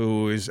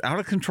 who is out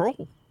of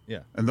control. Yeah.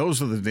 And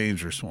those are the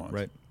dangerous ones.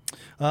 Right.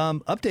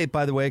 Update,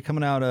 by the way,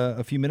 coming out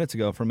a few minutes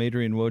ago from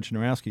Adrian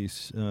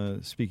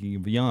Wojnarowski, speaking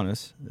of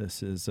Giannis.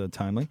 This is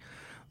timely.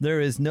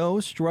 There is no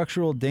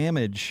structural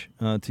damage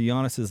to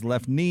Giannis's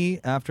left knee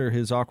after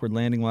his awkward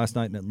landing last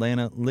night in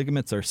Atlanta.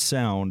 Ligaments are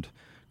sound,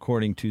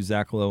 according to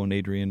Zach Lowe and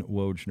Adrian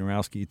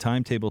Wojnarowski.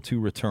 Timetable to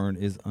return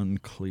is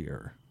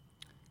unclear.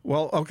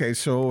 Well, okay,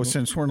 so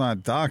since we're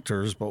not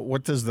doctors, but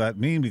what does that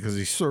mean? Because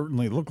he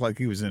certainly looked like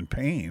he was in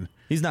pain.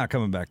 He's not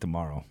coming back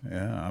tomorrow.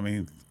 Yeah, I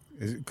mean,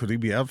 could he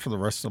be out for the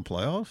rest of the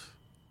playoffs?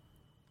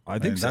 I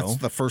think so. That's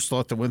the first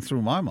thought that went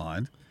through my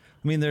mind.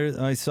 I mean,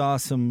 I saw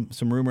some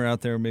rumor out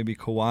there maybe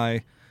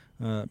Kawhi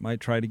might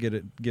try to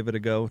give it a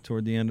go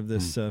toward the end of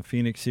this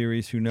Phoenix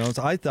series. Who knows?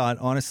 I thought,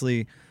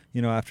 honestly,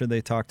 after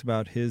they talked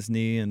about his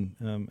knee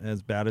and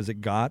as bad as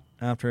it got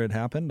after it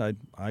happened,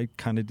 I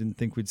kind of didn't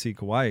think we'd see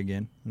Kawhi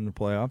again in the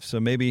playoffs. So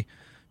maybe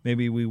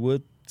we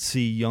would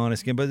see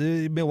Giannis again. But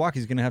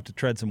Milwaukee's going to have to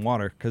tread some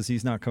water because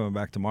he's not coming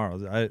back tomorrow.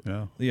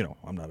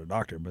 I'm not a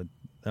doctor, but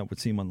that would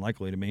seem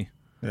unlikely to me.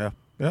 Yeah.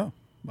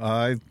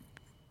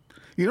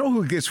 You know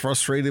who gets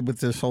frustrated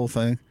with this whole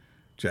thing?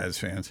 Jazz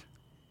fans.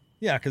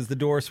 Yeah, because the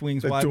door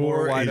swings wide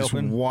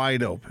open.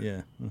 Wide open.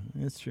 Yeah,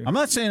 it's true. I'm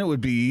not saying it would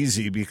be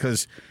easy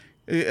because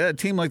a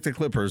team like the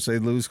Clippers, they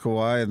lose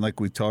Kawhi, and like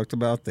we talked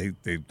about, they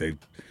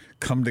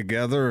come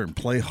together and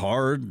play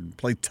hard and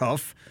play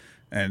tough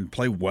and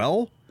play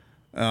well.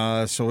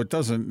 So it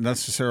doesn't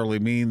necessarily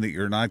mean that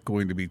you're not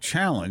going to be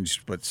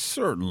challenged, but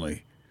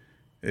certainly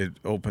it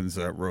opens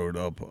that road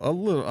up a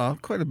little,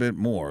 quite a bit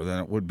more than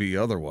it would be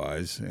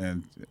otherwise.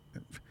 And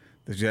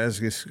the Jazz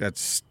just got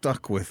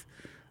stuck with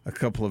a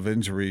couple of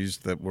injuries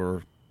that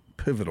were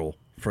pivotal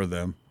for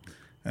them,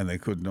 and they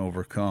couldn't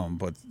overcome.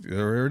 But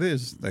there it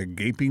is. That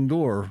gaping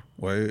doorway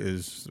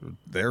is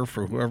there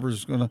for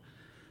whoever's going to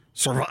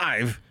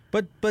survive.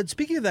 But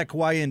speaking of that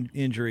Kawhi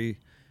injury,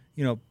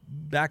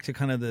 back to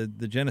kind of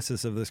the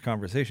genesis of this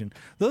conversation,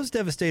 those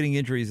devastating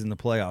injuries in the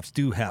playoffs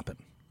do happen.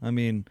 I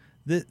mean,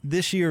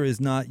 this year is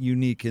not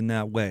unique in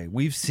that way.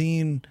 We've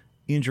seen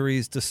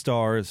injuries to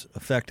stars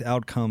affect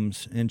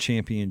outcomes and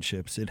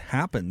championships. It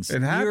happens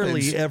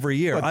nearly every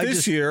year. But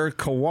this year,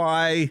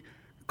 Kawhi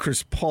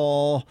Chris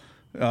Paul,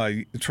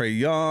 Trae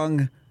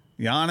Young,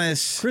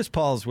 Giannis. Chris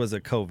Paul's was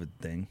a COVID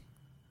thing.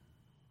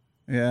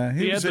 Yeah,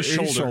 he had the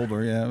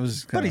shoulder. Yeah, it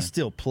was. But he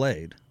still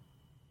played.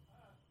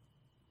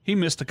 He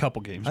missed a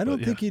couple games. I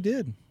don't think he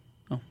did.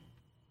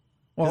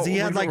 Well, Because he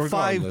had like 5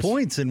 regardless.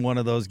 points in one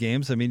of those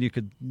games. I mean, you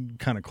could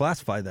kind of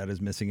classify that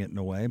as missing it in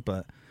a way,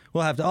 but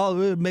we'll have to.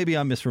 Oh, maybe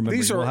I'm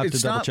misremembering. We'll have to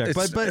double check.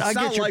 But I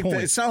get your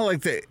point. It's not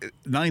like the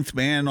ninth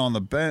man on the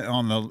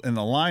in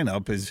the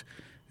lineup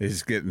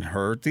is getting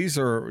hurt. These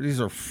are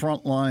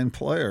frontline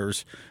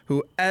players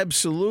who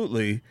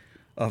absolutely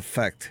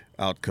affect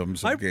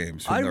outcomes of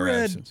games from their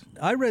absence.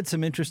 I read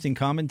some interesting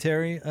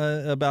commentary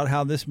about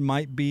how this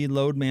might be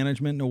load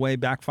management in a way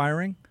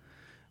backfiring,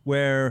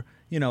 where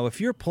if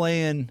you're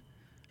playing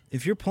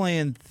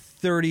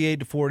 38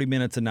 to 40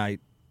 minutes a night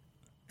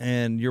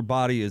and your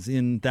body is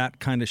in that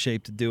kind of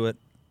shape to do it,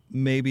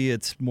 maybe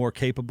it's more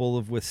capable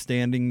of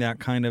withstanding that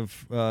kind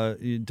of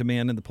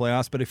demand in the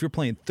playoffs. But if you're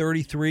playing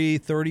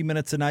 30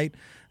 minutes a night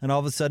and all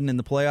of a sudden in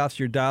the playoffs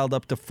you're dialed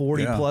up to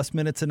 40-plus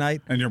minutes a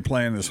night. And you're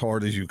playing as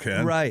hard as you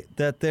can. Right.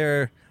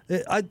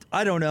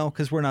 I don't know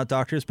because we're not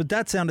doctors, but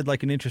that sounded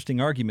like an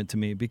interesting argument to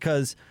me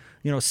because,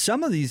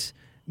 some of these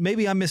 –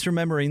 maybe I'm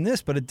misremembering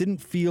this, but it didn't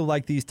feel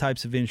like these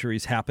types of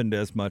injuries happened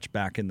as much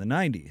back in the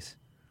 90s.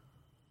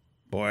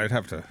 Boy, we'd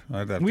have to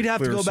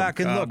go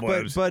back and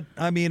look, but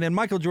I mean, and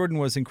Michael Jordan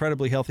was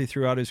incredibly healthy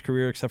throughout his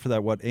career, except for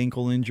that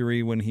ankle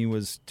injury when he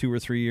was 2 or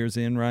 3 years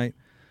in, right?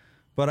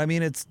 But I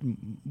mean,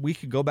 we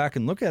could go back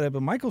and look at it,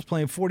 but Michael's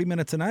playing 40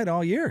 minutes a night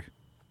all year.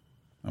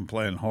 I'm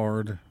playing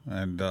hard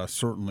and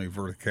certainly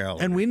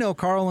verticality. And we know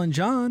Carl and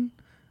John,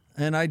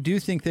 and I do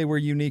think they were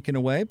unique in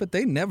a way, but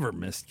they never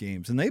missed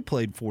games, and they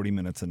played 40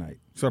 minutes a night.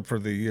 Except for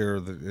the year,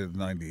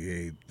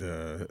 98,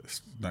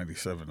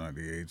 97,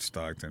 98,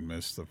 Stockton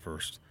missed the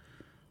first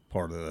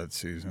part of that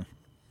season.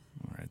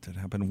 All right, that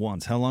happened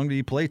once. How long did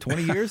he play?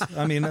 20 years?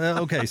 I mean,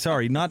 okay,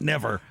 sorry, not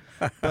never.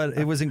 But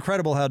it was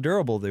incredible how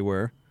durable they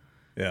were.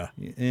 Yeah.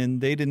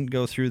 And they didn't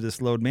go through this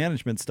load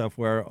management stuff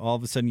where all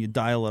of a sudden you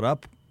dial it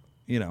up,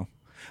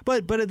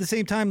 But at the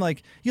same time,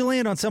 like, you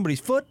land on somebody's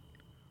foot,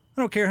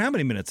 I don't care how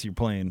many minutes you're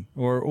playing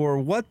or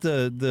what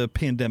the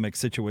pandemic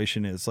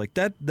situation is. Like,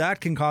 that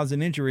can cause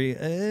an injury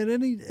at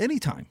any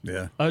time.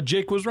 Yeah.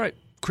 Jake was right.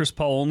 Chris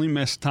Paul only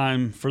missed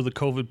time for the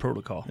COVID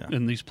protocol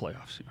in these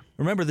playoffs. Yeah.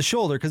 Remember the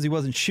shoulder because he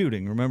wasn't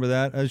shooting. Remember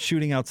that?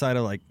 Shooting outside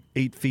of like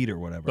 8 feet or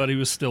whatever. But he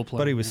was still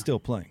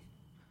playing.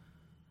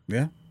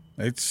 Yeah.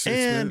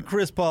 And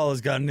Chris Paul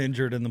has gotten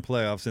injured in the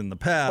playoffs in the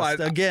past.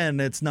 But, again,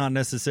 it's not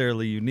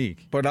necessarily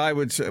unique. But I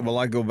would say,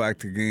 I go back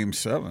to Game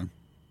 7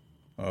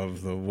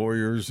 of the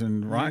Warriors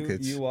and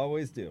Rockets. You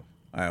always do.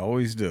 I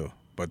always do.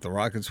 But the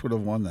Rockets would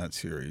have won that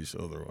series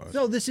otherwise.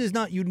 No, this is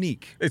not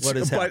unique.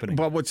 Happening.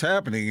 But what's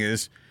happening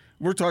is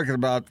we're talking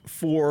about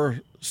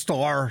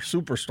 4-star,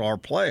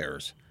 superstar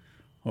players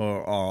who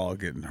are all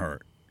getting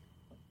hurt.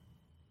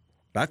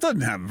 That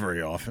doesn't happen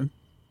very often.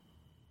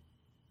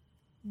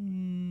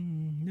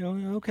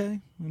 Okay.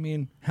 I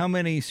mean, how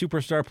many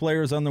superstar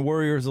players on the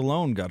Warriors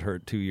alone got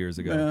hurt 2 years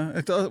ago? Yeah,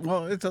 it does.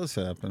 Well, it does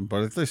happen.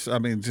 But at this,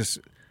 just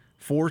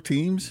 4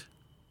 teams,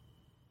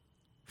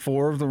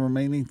 4 of the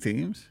remaining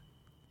teams.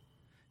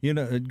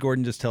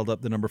 Gordon just held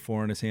up the number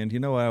 4 in his hand. You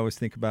know what I always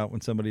think about when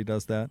somebody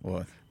does that?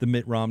 What? The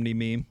Mitt Romney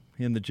meme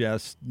in the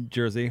Jazz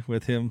jersey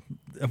with him.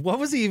 What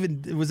was he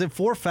even? Was it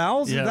 4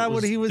 fouls? Yeah, is that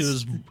what he was? It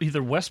was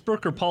either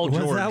Westbrook or Paul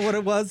George. Was that what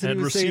it was?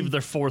 Had received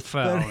their 4th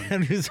foul.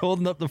 And he's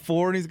holding up the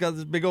 4, and he's got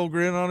this big old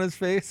grin on his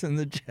face in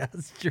the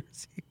Jazz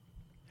jersey.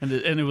 And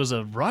it was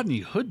a Rodney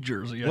Hood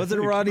jersey. Was it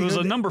a Rodney Hood? It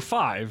was a number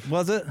 5.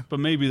 Was it? But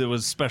maybe that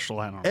was special.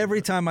 I don't know.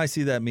 Every time I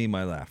see that meme,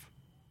 I laugh.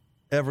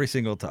 Every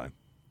single time.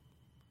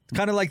 It's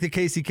kind of like the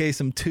Casey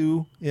Kasem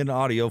 2 in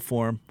audio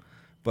form,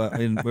 but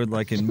we're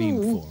like in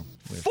meme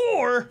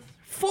form.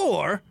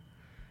 4?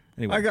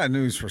 Anyway. I got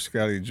news for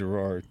Scotty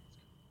Gerard.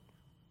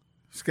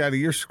 Scotty,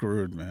 you're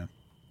screwed, man.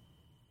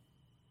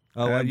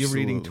 Oh, are you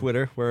reading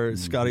Twitter where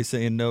Scotty's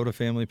saying no to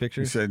family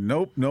pictures? He said,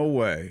 nope, no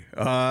way.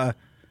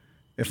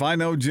 If I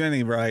know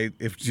Jenny right,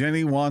 if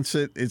Jenny wants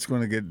it, it's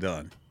going to get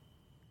done.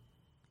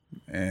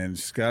 And,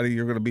 Scotty,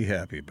 you're going to be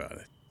happy about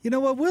it. You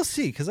know what? We'll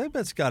see, because I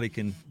bet Scotty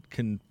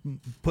can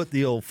put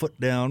the old foot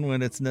down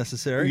when it's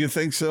necessary. You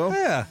think so?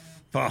 Yeah.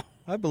 Oh.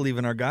 I believe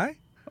in our guy.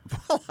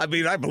 Well, I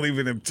believe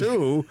in him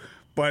too,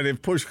 but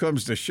if push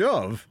comes to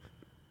shove,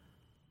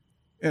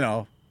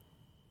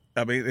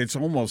 it's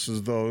almost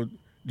as though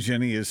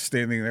Jenny is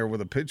standing there with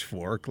a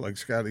pitchfork like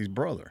Scotty's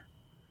brother.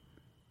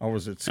 Or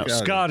was it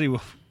Scotty?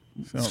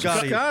 No,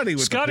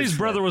 Scotty's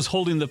brother was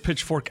holding the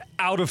pitchfork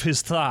out of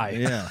his thigh.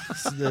 Yeah.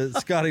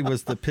 Scotty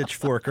was the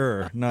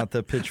pitchforker, not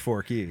the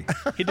pitchforky.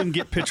 He didn't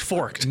get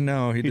pitchforked.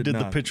 No, he did not.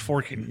 He did the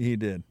pitchforking. He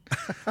did.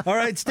 All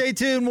right, stay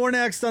tuned. More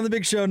next on The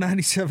Big Show,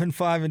 97.5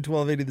 and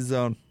 1280 The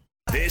Zone.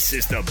 This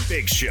is The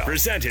Big Show,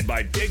 presented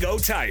by Big O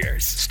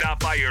Tires. Stop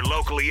by your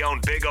locally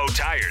owned Big O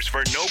Tires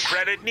for no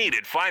credit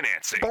needed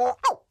financing.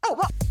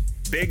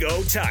 Big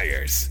O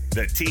Tires,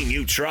 the team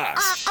you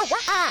trust.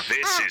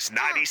 This is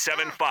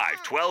 97.5,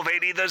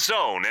 1280 The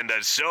Zone and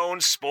The Zone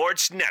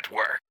Sports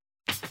Network.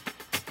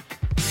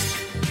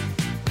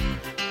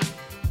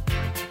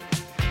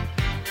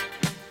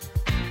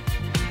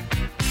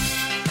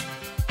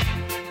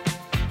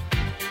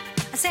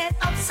 said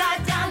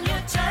upside down, you're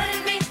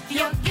turning me.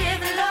 You're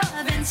giving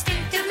love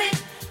instinctively.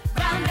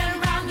 Round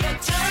and round, you're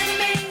turning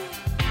me.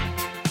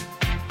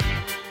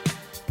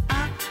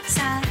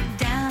 Upside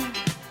down,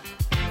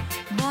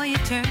 boy, you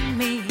turn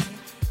me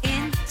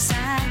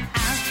inside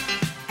out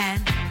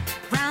and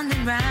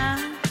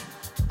round,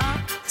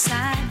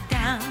 upside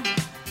down.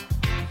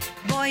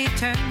 Boy, you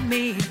turn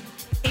me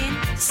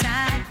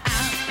inside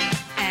out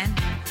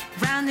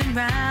and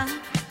round.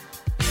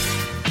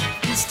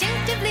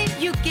 Instinctively,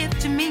 you give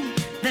to me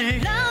the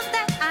love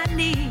that I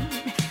need.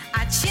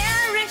 I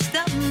cherish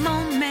the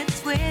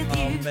moments with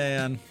you. Oh,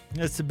 man.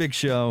 It's a big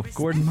show.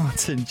 Gordon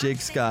Monson, Jake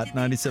Scott,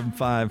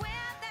 97.5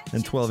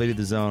 and 1280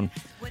 The Zone.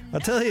 I'll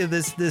tell you,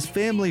 this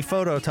family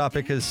photo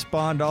topic has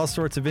spawned all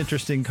sorts of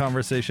interesting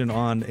conversation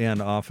on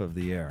and off of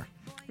the air.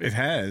 It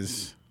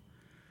has.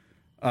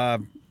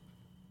 Let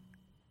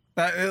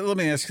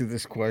me ask you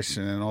this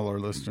question, and all our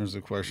listeners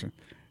a question.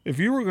 If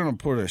you were going to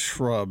put a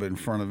shrub in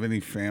front of any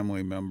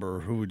family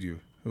member, who would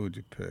you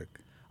pick?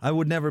 I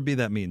would never be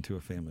that mean to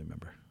a family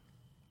member.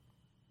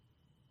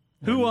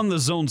 Who on the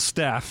Zone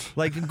staff?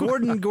 Like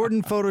Gordon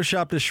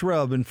photoshopped a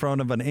shrub in front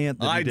of an ant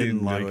that he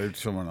didn't like. Do it.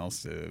 Someone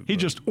else did. He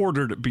just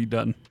ordered it be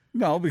done.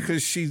 No,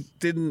 because she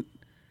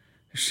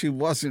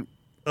wasn't.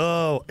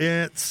 Oh,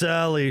 Aunt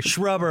Sally,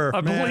 shrubber.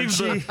 I believe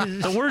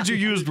the words you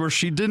used were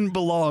she didn't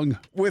belong.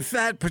 With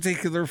that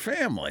particular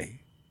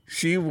family.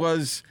 She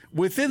was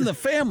within the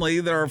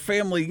family. There are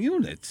family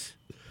units.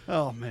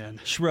 Oh, man.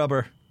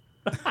 Shrubber.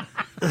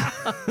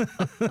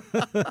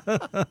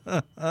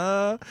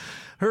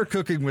 Her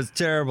cooking was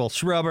terrible.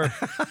 Shrubber.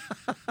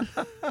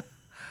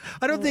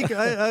 I don't think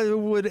I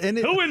would.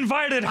 Who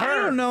invited her? I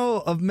don't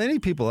know of many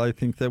people I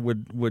think that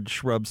would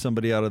shrub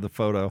somebody out of the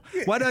photo.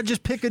 Why not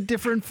just pick a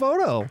different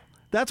photo?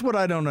 That's what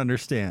I don't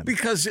understand.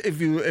 Because if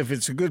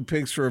it's a good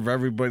picture of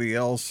everybody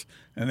else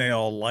and they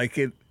all like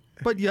it.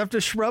 But you have to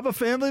shrub a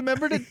family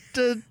member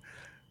to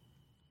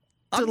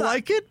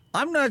like it?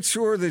 I'm not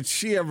sure that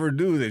she ever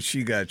knew that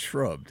she got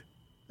shrubbed.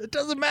 It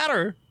doesn't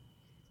matter.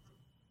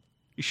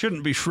 You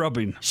shouldn't be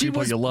shrubbing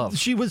people you love.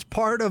 She was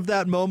part of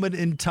that moment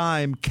in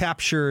time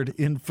captured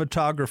in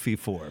photography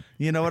form.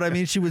 You know what I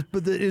mean?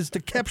 Is to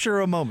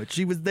capture a moment.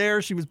 She was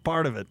there. She was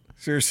part of it.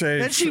 So you're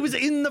saying... And she was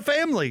in the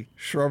family.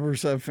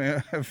 Shrubbers have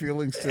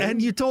feelings too?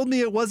 And you told me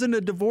it wasn't a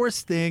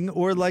divorce thing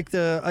or like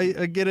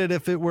I get it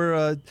if it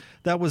were,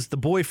 that was the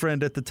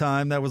boyfriend at the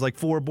time. That was like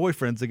 4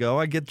 boyfriends ago.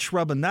 I get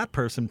shrubbing that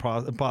person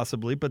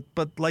possibly. But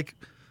like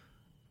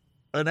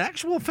an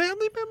actual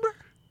family member?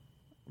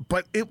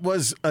 But it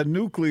was a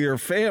nuclear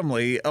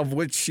family of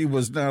which she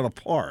was not a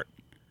part.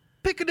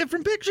 Pick a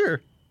different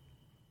picture.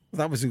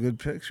 That was a good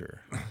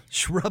picture.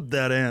 Shrub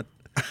that ant.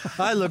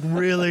 I look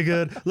really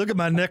good. Look at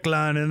my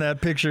neckline in that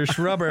picture.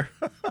 Shrubber.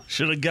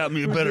 Should have got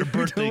me a better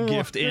birthday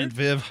gift, Aunt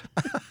Viv.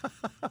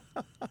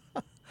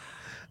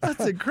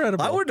 That's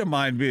incredible. I wouldn't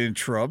mind being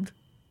shrubbed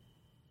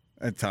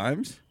at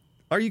times.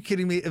 Are you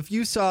kidding me? If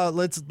you saw,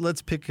 let's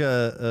pick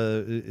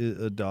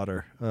a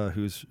daughter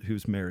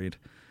who's married.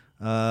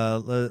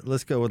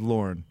 Let's go with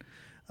Lauren.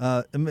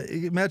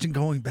 Imagine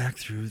going back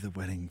through the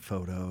wedding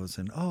photos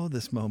and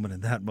this moment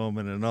and that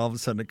moment, and all of a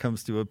sudden it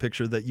comes to a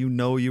picture that you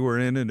know you were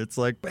in, and it's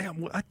like,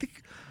 bam! I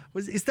think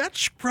is that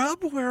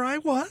scrub where I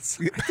was?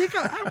 I think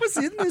I was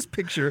in this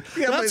picture.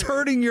 That's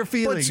hurting your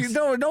feelings.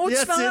 But no, it's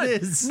yes, not.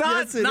 It is.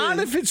 Not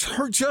if it's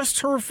just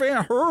her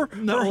her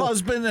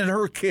husband and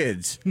her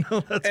kids.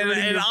 No, that's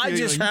hurting your I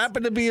just feelings.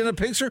 happen to be in a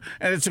picture,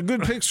 and it's a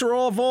good picture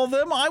of all of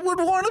them. I would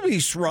want to be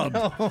shrubbed.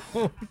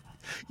 No.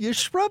 You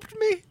shrubbed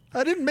me?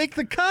 I didn't make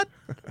the cut.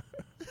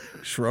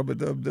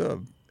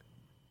 Shrub-a-dub-dub.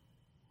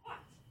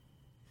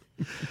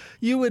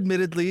 You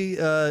admittedly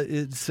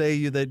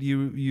say that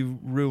you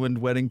ruined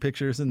wedding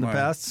pictures in the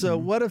past. So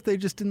what if they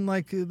just didn't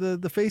like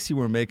the face you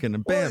were making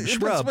and bam,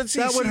 shrub?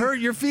 That would hurt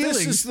your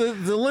feelings. This is the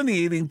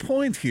delineating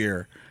point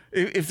here.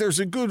 If there's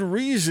a good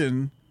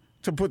reason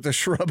to put the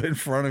shrub in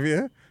front of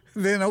you,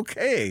 then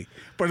okay.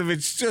 But if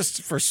it's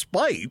just for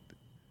spite.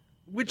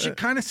 Which it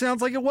kind of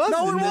sounds like it was.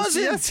 No, it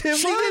wasn't. Yes, it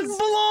she was. didn't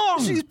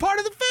belong. She's part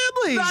of the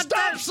family.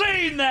 Stop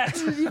saying that.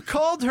 You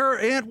called her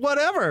Aunt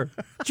whatever.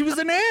 She was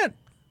an aunt.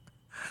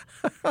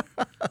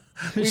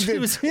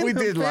 We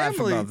did laugh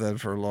family. about that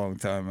for a long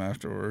time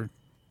afterward.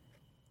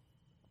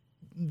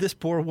 This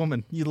poor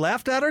woman. You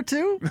laughed at her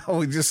too? No,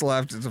 we just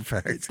laughed at the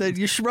fact that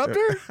you shrubbed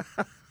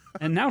her?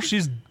 And now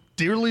she's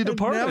dearly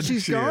departed. Now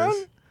she's gone?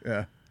 Is.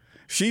 Yeah.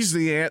 She's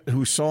the aunt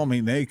who saw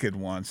me naked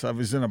once. I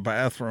was in a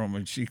bathroom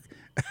and she...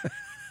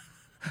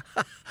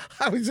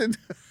 I was in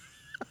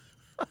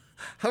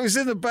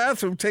the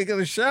bathroom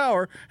taking a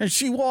shower, and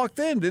she walked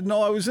in, didn't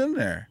know I was in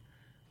there.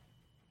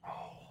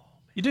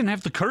 You didn't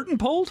have the curtain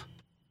pulled?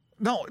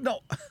 No.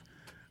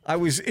 I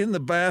was in the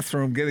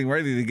bathroom getting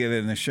ready to get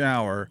in the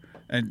shower,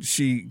 and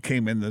she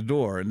came in the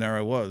door, and there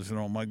I was in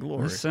all my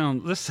glory. This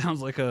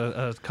sounds like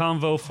a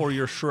convo for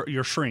your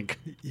shrink.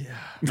 Yeah.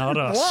 Not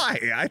us.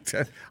 Why?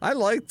 I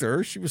liked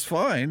her. She was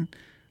fine.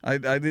 I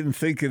didn't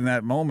think in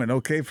that moment,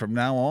 okay, from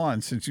now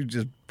on, since you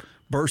just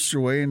burst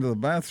your way into the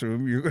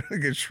bathroom, you're going to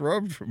get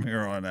shrubbed from here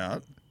on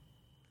out.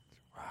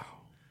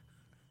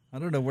 I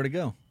don't know where to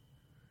go.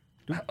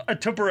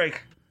 To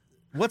break.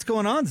 What's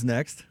going on's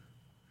next?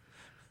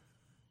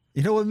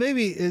 You know what?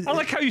 Maybe I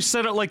like how you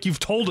said it like you've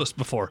told us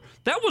before.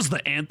 That was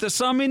the ant that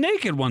saw me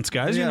naked once,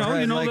 guys. Yeah, right.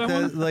 You know like that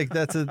one. Like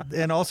that's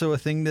and also a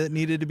thing that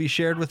needed to be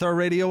shared with our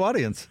radio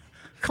audience.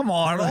 Come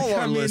on, all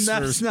our that's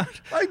listeners. not.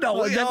 I know.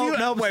 No,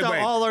 Have you- stop.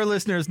 All our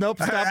listeners. Nope,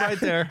 stop right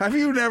there. Have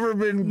you never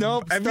been?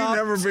 Nope, Have stop, you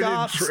never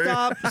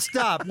been?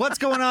 stop. What's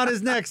going on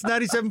is next.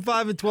 97.5 and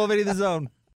 1280 The Zone.